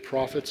persecuted the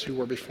prophets who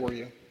were before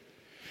you.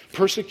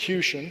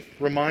 Persecution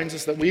reminds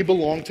us that we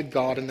belong to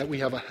God and that we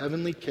have a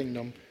heavenly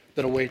kingdom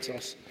that awaits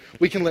us.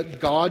 We can let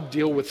God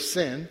deal with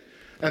sin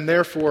and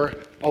therefore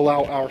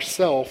allow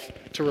ourselves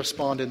to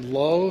respond in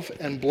love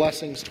and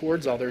blessings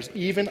towards others,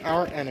 even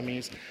our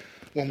enemies,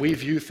 when we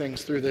view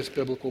things through this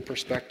biblical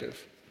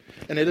perspective.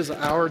 And it is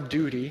our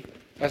duty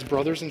as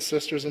brothers and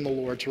sisters in the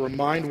Lord to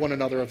remind one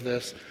another of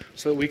this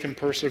so that we can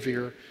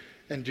persevere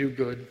and do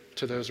good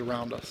to those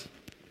around us.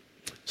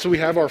 So we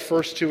have our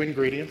first two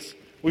ingredients.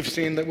 We've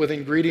seen that with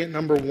ingredient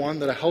number one,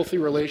 that a healthy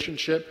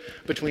relationship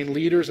between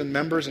leaders and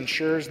members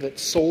ensures that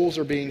souls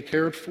are being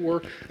cared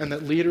for and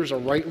that leaders are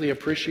rightly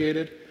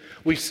appreciated.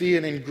 We see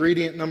in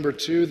ingredient number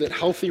two that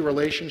healthy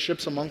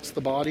relationships amongst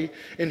the body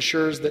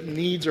ensures that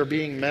needs are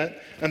being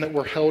met and that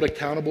we're held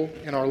accountable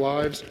in our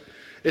lives.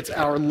 It's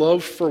our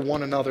love for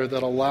one another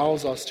that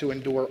allows us to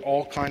endure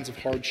all kinds of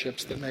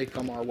hardships that may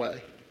come our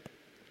way.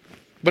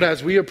 But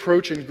as we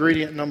approach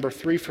ingredient number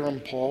three from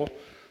Paul,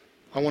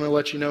 I want to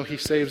let you know he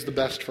saves the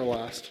best for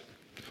last.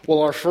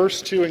 While our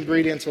first two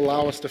ingredients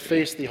allow us to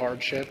face the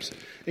hardships,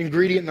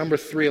 ingredient number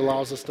three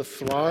allows us to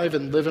thrive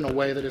and live in a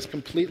way that is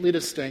completely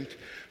distinct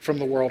from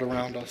the world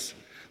around us.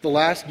 The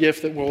last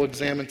gift that we'll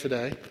examine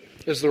today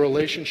is the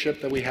relationship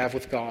that we have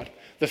with God.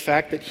 The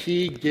fact that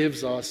he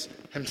gives us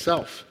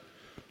himself.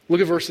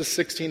 Look at verses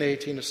 16 to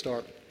 18 to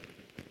start.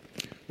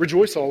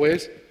 Rejoice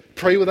always,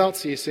 pray without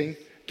ceasing,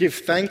 give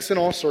thanks in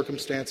all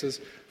circumstances,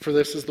 for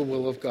this is the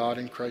will of God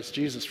in Christ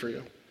Jesus for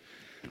you.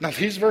 Now,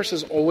 these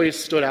verses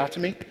always stood out to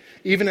me.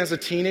 Even as a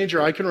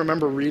teenager, I can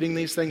remember reading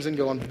these things and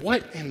going,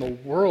 what in the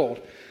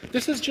world?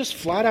 This is just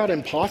flat out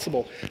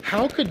impossible.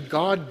 How could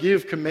God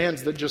give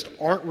commands that just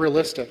aren't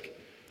realistic?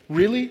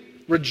 Really?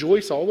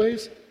 Rejoice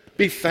always?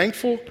 Be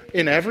thankful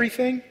in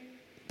everything?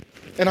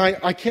 And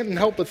I can't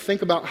help but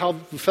think about how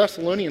the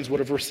Thessalonians would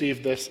have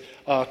received this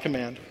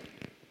command.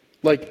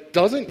 Like,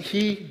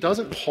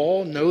 doesn't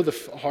Paul know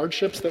the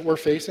hardships that we're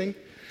facing?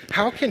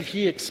 How can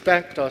he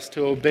expect us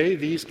to obey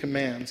these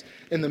commands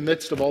in the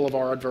midst of all of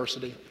our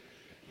adversity?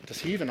 Does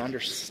he even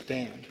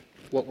understand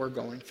what we're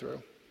going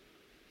through?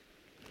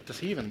 Does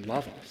he even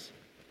love us?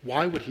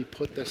 Why would he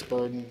put this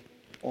burden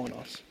on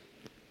us?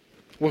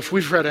 Well, if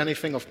we've read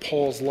anything of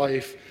Paul's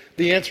life,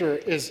 the answer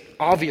is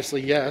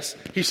obviously yes.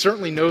 He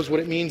certainly knows what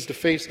it means to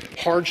face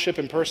hardship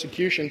and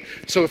persecution.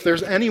 So if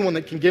there's anyone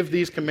that can give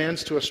these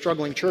commands to a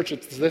struggling church,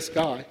 it's this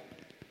guy.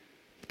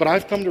 But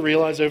I've come to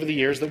realize over the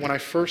years that when I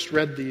first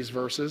read these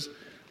verses,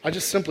 I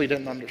just simply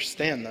didn't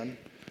understand them.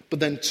 But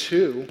then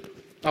two,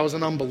 I was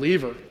an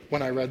unbeliever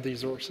when I read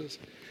these verses.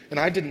 And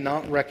I did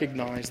not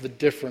recognize the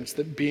difference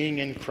that being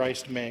in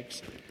Christ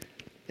makes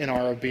in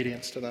our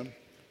obedience to them.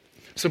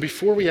 So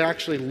before we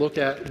actually look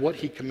at what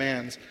he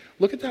commands,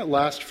 look at that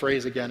last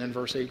phrase again in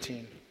verse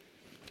 18.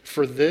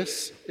 For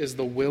this is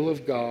the will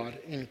of God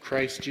in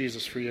Christ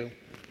Jesus for you.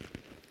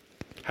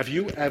 Have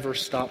you ever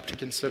stopped to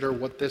consider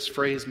what this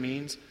phrase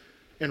means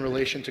in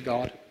relation to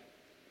God?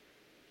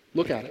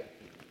 Look at it.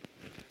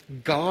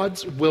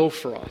 God's will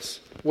for us,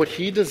 what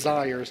he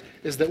desires,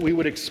 is that we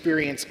would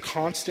experience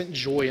constant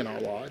joy in our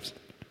lives.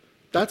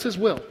 That's his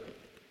will.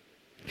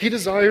 He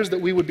desires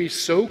that we would be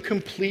so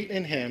complete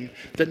in him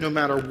that no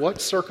matter what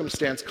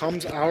circumstance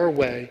comes our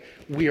way,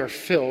 we are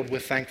filled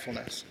with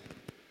thankfulness.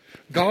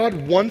 God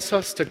wants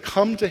us to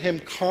come to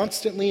him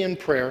constantly in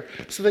prayer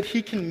so that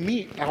he can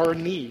meet our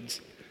needs.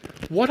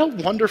 What a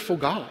wonderful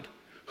God.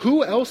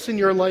 Who else in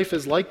your life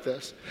is like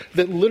this,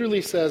 that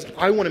literally says,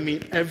 I want to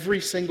meet every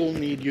single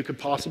need you could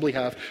possibly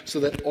have so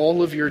that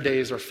all of your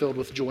days are filled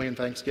with joy and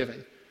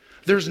thanksgiving?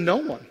 There's no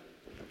one.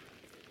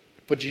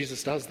 But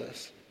Jesus does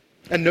this.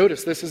 And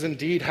notice, this is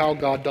indeed how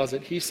God does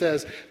it. He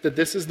says that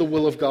this is the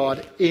will of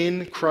God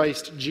in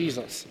Christ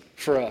Jesus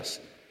for us.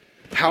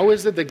 How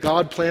is it that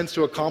God plans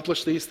to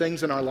accomplish these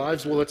things in our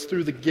lives? Well, it's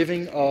through the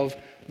giving of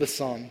the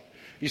Son.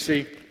 You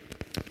see,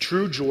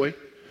 true joy,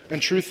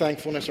 and true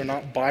thankfulness are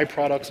not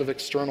byproducts of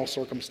external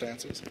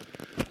circumstances.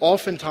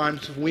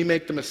 Oftentimes, we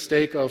make the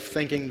mistake of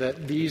thinking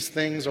that these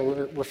things are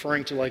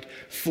referring to like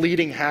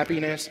fleeting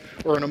happiness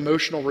or an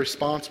emotional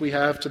response we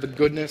have to the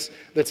goodness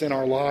that's in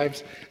our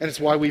lives. And it's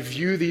why we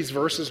view these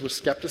verses with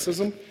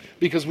skepticism,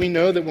 because we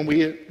know that when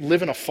we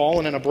live in a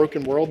fallen and a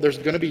broken world, there's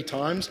going to be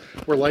times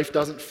where life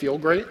doesn't feel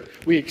great.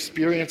 We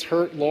experience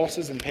hurt,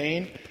 losses, and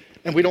pain,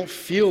 and we don't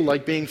feel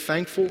like being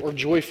thankful or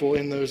joyful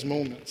in those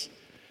moments.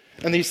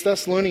 And these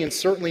Thessalonians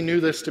certainly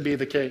knew this to be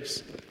the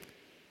case.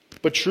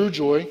 But true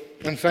joy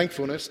and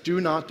thankfulness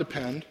do not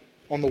depend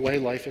on the way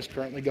life is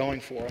currently going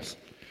for us.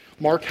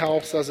 Mark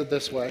Howell says it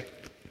this way: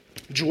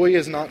 joy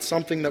is not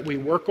something that we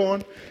work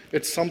on,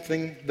 it's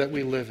something that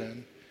we live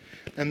in.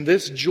 And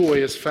this joy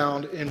is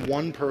found in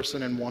one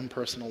person and one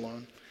person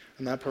alone.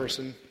 And that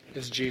person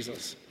is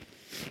Jesus.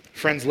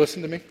 Friends,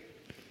 listen to me.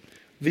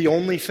 The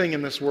only thing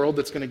in this world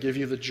that's going to give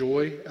you the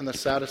joy and the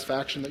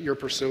satisfaction that you're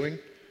pursuing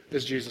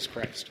is Jesus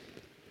Christ.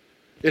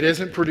 It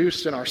isn't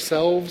produced in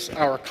ourselves,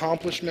 our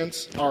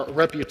accomplishments, our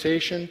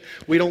reputation.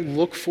 We don't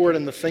look for it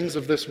in the things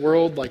of this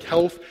world like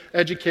health,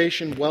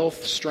 education,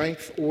 wealth,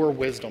 strength, or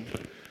wisdom.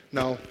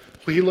 No,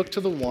 we look to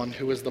the one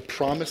who is the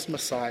promised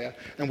Messiah,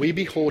 and we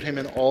behold him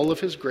in all of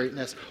his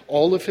greatness,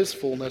 all of his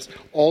fullness,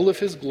 all of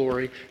his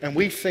glory, and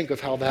we think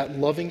of how that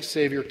loving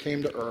Savior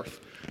came to earth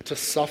to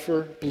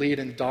suffer, bleed,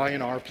 and die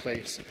in our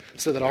place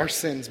so that our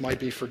sins might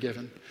be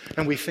forgiven.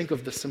 And we think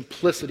of the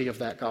simplicity of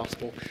that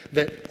gospel,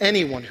 that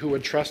anyone who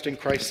would trust in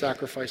Christ's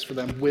sacrifice for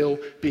them will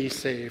be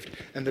saved,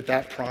 and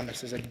that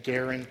promise is a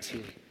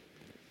guarantee.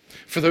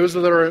 For those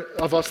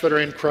of us that are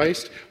in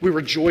Christ, we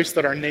rejoice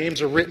that our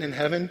names are written in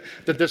heaven,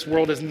 that this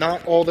world is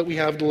not all that we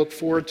have to look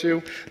forward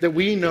to, that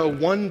we know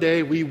one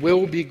day we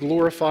will be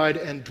glorified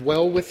and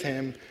dwell with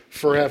him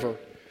forever.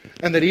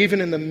 And that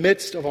even in the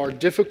midst of our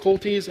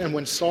difficulties and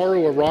when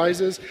sorrow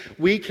arises,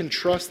 we can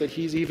trust that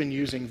he's even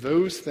using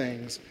those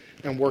things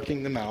and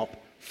working them out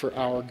for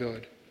our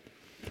good.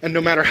 And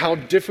no matter how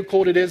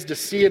difficult it is to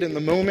see it in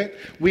the moment,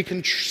 we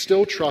can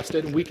still trust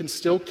it and we can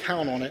still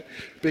count on it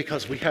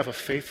because we have a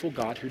faithful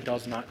God who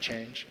does not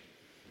change.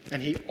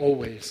 And he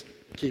always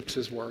keeps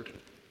his word.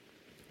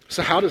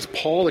 So how does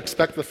Paul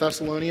expect the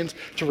Thessalonians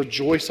to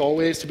rejoice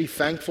always, to be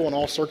thankful in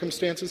all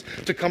circumstances,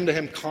 to come to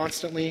him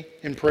constantly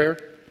in prayer?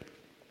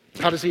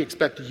 How does he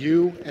expect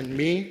you and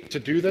me to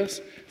do this?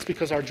 It's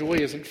because our joy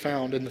isn't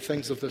found in the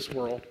things of this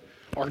world.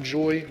 Our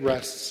joy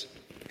rests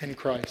in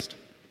Christ.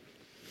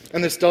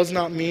 And this does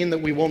not mean that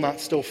we will not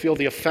still feel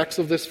the effects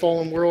of this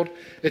fallen world.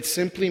 It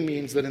simply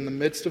means that in the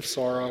midst of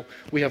sorrow,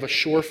 we have a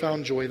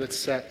sure-found joy that's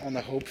set on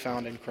the hope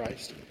found in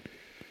Christ.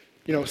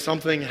 You know,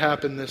 something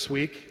happened this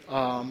week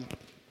that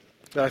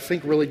I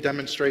think really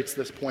demonstrates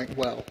this point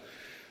well.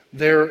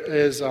 There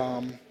is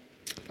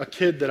a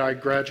kid that I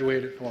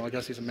graduated, well, I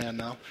guess he's a man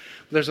now.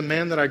 There's a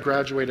man that I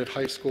graduated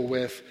high school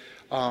with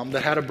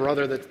that had a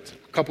brother that's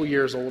a couple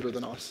years older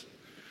than us.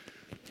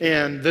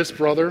 And this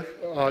brother,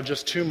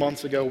 just 2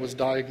 months ago, was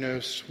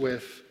diagnosed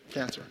with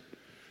cancer.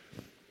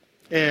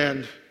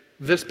 And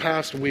this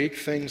past week,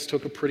 things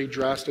took a pretty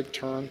drastic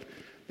turn,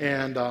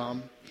 and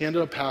he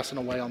ended up passing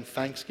away on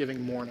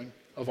Thanksgiving morning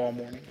of all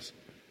mornings.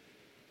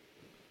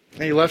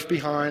 And he left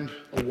behind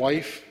a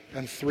wife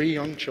and 3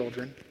 young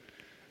children.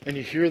 And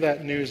you hear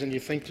that news and you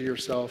think to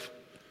yourself,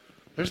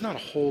 there's not a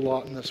whole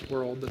lot in this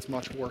world that's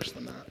much worse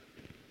than that.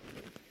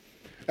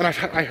 And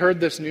I heard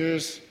this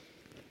news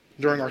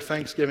during our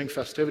Thanksgiving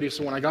festivities,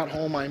 so when I got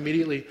home, I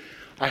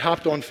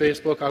hopped on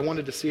Facebook. I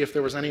wanted to see if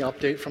there was any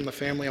update from the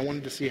family. I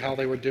wanted to see how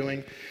they were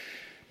doing.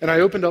 And I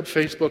opened up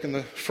Facebook, and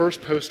the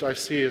first post I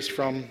see is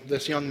from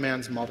this young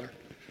man's mother.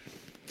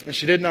 And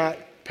she did not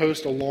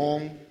post a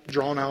long,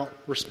 drawn-out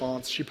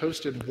response. She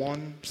posted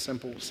one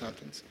simple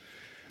sentence.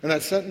 And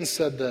that sentence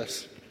said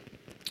this: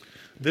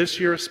 "This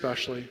year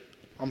especially,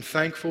 I'm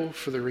thankful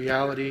for the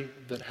reality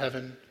that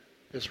heaven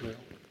is real."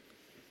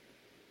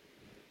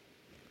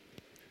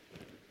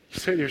 You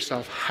say to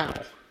yourself, how?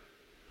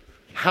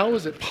 How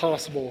is it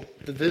possible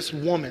that this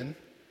woman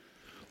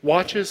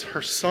watches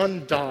her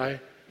son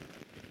die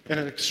in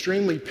an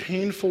extremely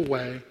painful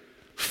way,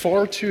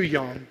 far too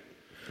young?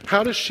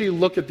 How does she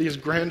look at these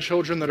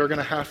grandchildren that are going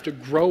to have to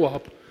grow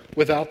up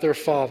without their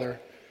father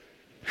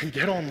and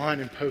get online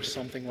and post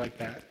something like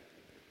that?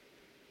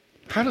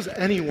 How does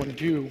anyone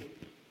do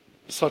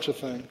such a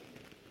thing?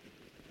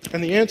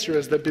 And the answer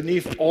is that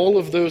beneath all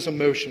of those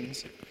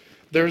emotions,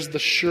 there's the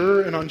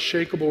sure and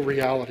unshakable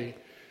reality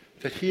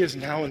that he is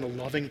now in the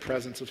loving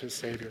presence of his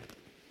Savior,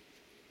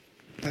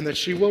 and that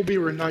she will be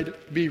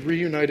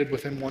reunited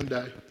with him one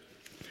day.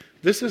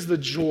 This is the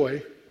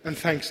joy and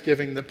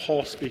thanksgiving that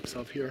Paul speaks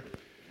of here.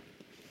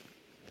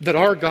 That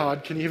our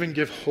God can even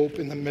give hope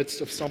in the midst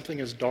of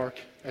something as dark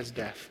as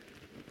death.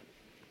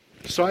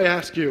 So I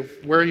ask you,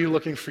 where are you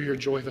looking for your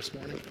joy this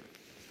morning?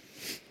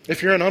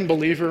 If you're an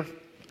unbeliever,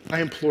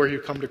 I implore you,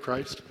 come to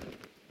Christ.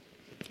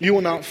 You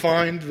will not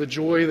find the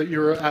joy that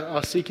you're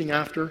seeking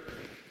after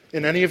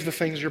in any of the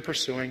things you're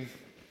pursuing.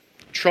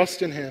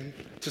 Trust in him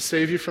to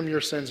save you from your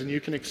sins, and you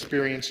can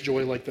experience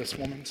joy like this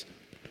woman's.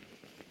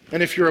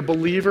 And if you're a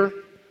believer,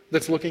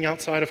 that's looking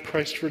outside of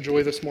Christ for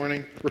joy this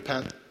morning,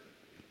 repent.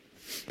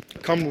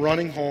 Come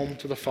running home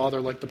to the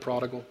Father like the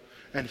prodigal,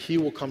 and he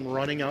will come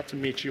running out to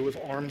meet you with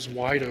arms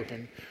wide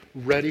open,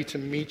 ready to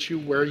meet you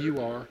where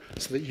you are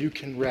so that you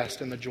can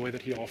rest in the joy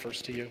that he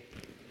offers to you.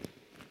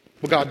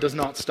 But God does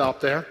not stop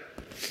there.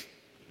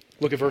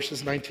 Look at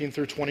verses 19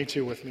 through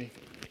 22 with me.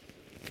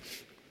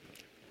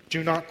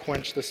 Do not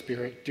quench the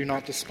Spirit. Do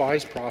not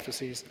despise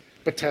prophecies,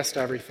 but test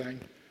everything.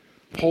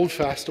 Hold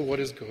fast to what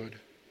is good.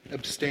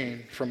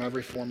 Abstain from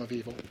every form of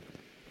evil.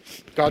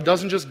 God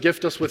doesn't just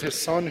gift us with his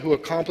Son who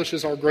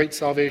accomplishes our great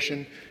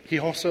salvation. He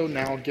also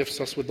now gifts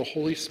us with the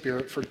Holy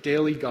Spirit for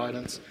daily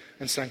guidance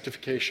and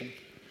sanctification.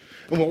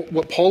 And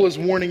what Paul is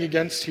warning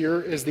against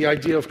here is the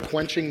idea of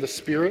quenching the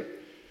Spirit.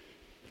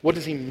 What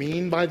does he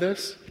mean by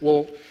this?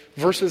 Well,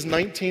 verses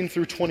 19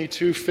 through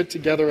 22 fit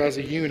together as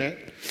a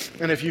unit.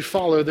 And if you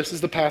follow, this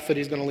is the path that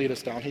he's going to lead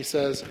us down. He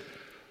says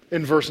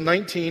in verse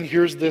 19,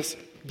 here's this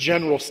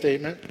general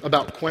statement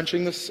about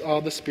quenching the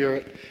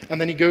Spirit. And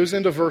then he goes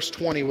into verse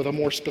 20 with a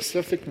more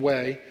specific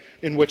way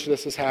in which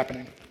this is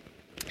happening.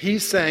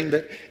 He's saying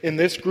that in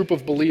this group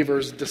of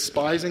believers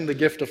despising the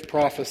gift of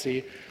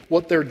prophecy,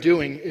 what they're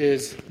doing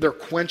is they're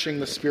quenching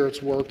the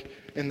Spirit's work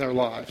in their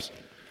lives.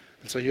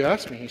 And so you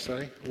ask me, you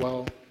say,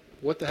 well,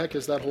 what the heck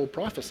is that whole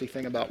prophecy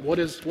thing about? What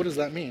does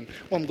that mean?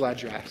 Well, I'm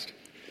glad you asked.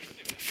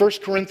 1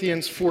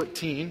 Corinthians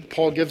 14,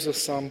 Paul gives us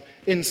some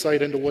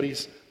insight into what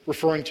he's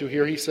referring to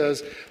here. He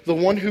says, the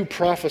one who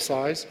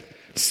prophesies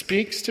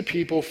speaks to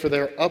people for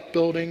their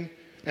upbuilding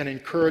and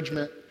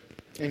encouragement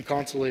and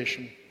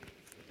consolation.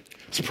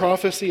 So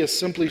prophecy is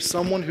simply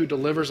someone who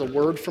delivers a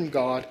word from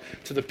God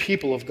to the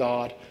people of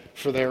God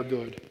for their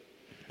good.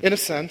 In a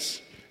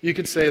sense, you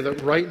could say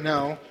that right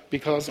now,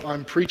 because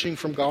I'm preaching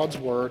from God's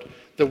word,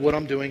 that what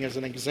I'm doing is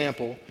an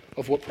example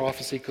of what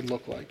prophecy could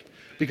look like.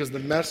 Because the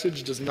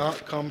message does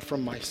not come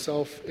from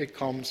myself, it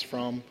comes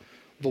from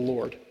the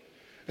Lord.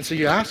 And so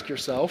you ask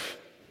yourself,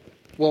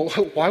 well,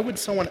 why would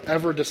someone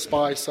ever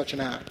despise such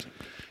an act?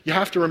 You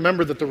have to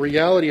remember that the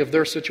reality of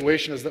their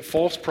situation is that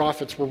false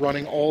prophets were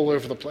running all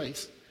over the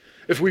place.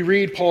 If we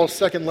read Paul's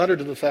second letter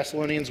to the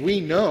Thessalonians, we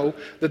know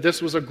that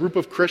this was a group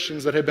of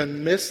Christians that had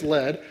been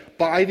misled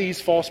by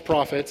these false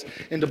prophets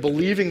into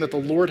believing that the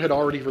Lord had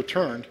already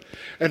returned.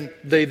 And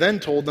they then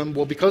told them,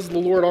 well, because the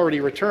Lord already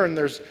returned,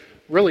 there's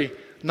really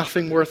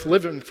nothing worth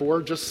living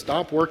for. Just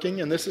stop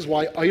working. And this is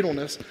why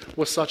idleness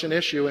was such an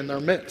issue in their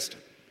midst.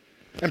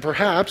 And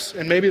perhaps,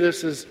 and maybe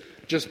this is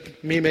just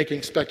me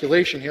making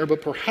speculation here,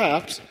 but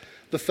perhaps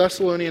the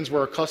Thessalonians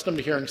were accustomed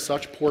to hearing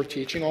such poor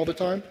teaching all the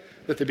time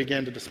that they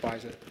began to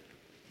despise it.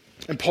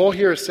 And Paul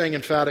here is saying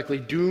emphatically,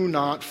 do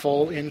not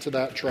fall into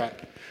that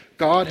trap.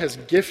 God has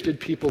gifted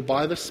people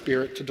by the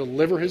Spirit to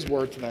deliver his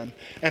word to them,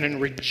 and in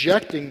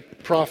rejecting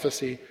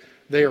prophecy,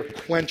 they are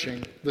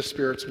quenching the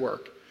Spirit's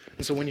work.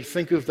 And so when you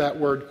think of that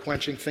word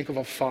quenching, think of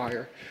a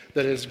fire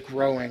that is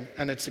growing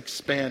and it's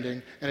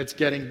expanding and it's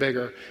getting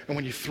bigger. And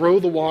when you throw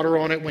the water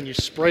on it, when you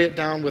spray it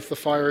down with the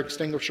fire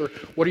extinguisher,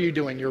 what are you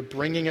doing? You're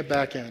bringing it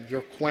back in.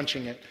 You're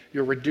quenching it.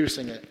 You're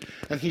reducing it.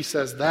 And he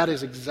says that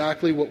is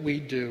exactly what we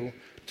do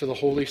to the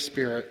Holy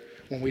Spirit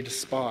when we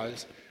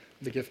despise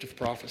the gift of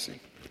prophecy.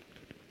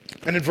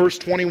 And in verse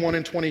 21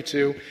 and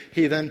 22,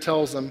 he then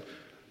tells them,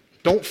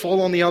 don't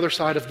fall on the other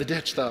side of the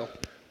ditch, though.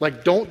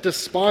 Like, don't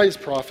despise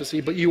prophecy,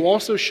 but you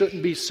also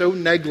shouldn't be so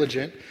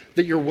negligent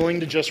that you're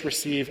willing to just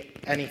receive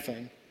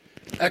anything.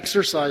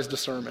 Exercise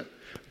discernment.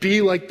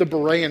 Be like the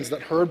Bereans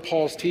that heard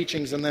Paul's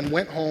teachings and then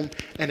went home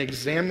and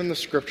examined the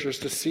scriptures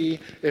to see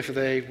if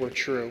they were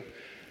true.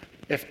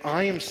 If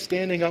I am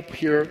standing up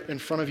here in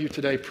front of you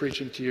today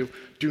preaching to you,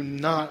 do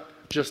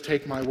not just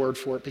take my word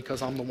for it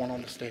because I'm the one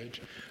on the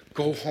stage.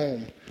 Go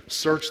home,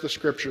 search the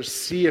scriptures,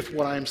 see if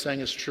what I am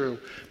saying is true.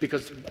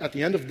 Because at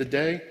the end of the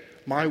day,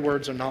 my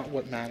words are not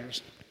what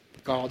matters.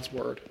 God's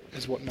word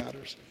is what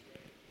matters.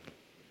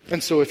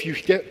 And so if you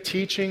get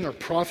teaching or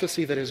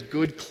prophecy that is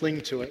good,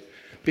 cling to it.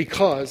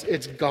 Because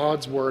it's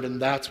God's word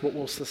and that's what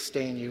will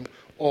sustain you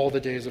all the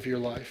days of your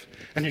life.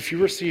 And if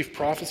you receive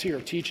prophecy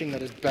or teaching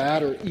that is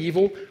bad or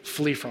evil,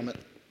 flee from it.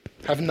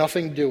 Have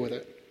nothing to do with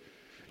it.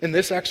 In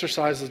this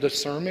exercise of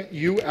discernment,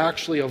 you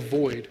actually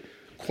avoid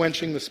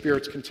quenching the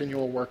Spirit's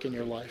continual work in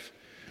your life.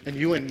 And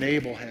you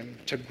enable him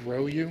to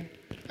grow you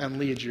and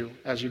lead you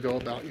as you go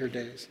about your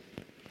days.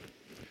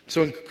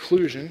 So in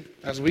conclusion,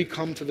 as we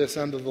come to this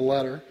end of the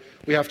letter,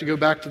 we have to go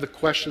back to the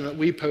question that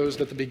we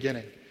posed at the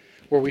beginning,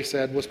 where we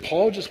said, was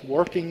Paul just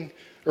walking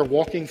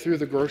through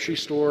the grocery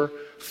store,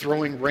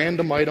 throwing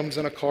random items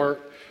in a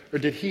cart, or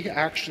did he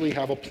actually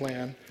have a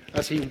plan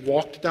as he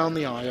walked down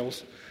the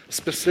aisles,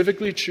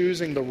 specifically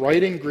choosing the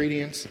right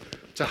ingredients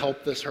to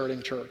help this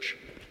hurting church?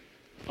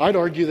 I'd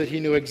argue that he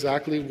knew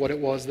exactly what it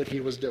was that he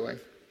was doing.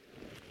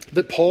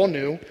 That Paul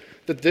knew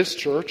that this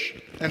church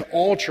and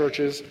all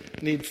churches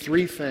need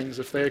three things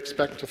if they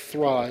expect to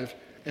thrive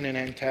in an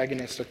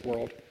antagonistic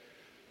world.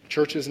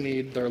 Churches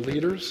need their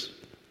leaders,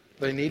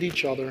 they need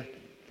each other,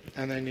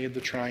 and they need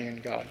the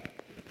triune God.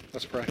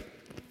 Let's pray.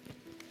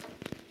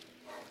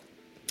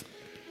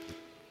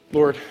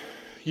 Lord,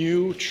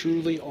 you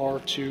truly are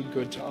too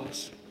good to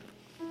us.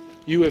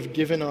 You have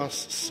given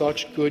us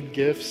such good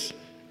gifts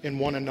in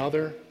one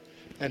another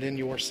and in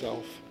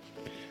yourself.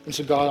 And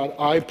so, God,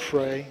 I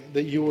pray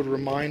that you would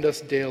remind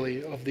us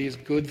daily of these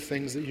good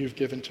things that you've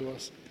given to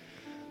us,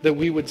 that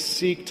we would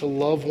seek to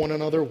love one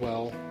another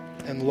well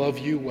and love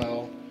you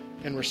well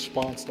in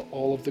response to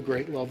all of the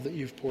great love that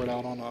you've poured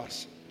out on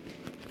us.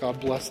 God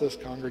bless this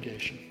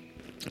congregation.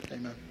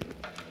 Amen.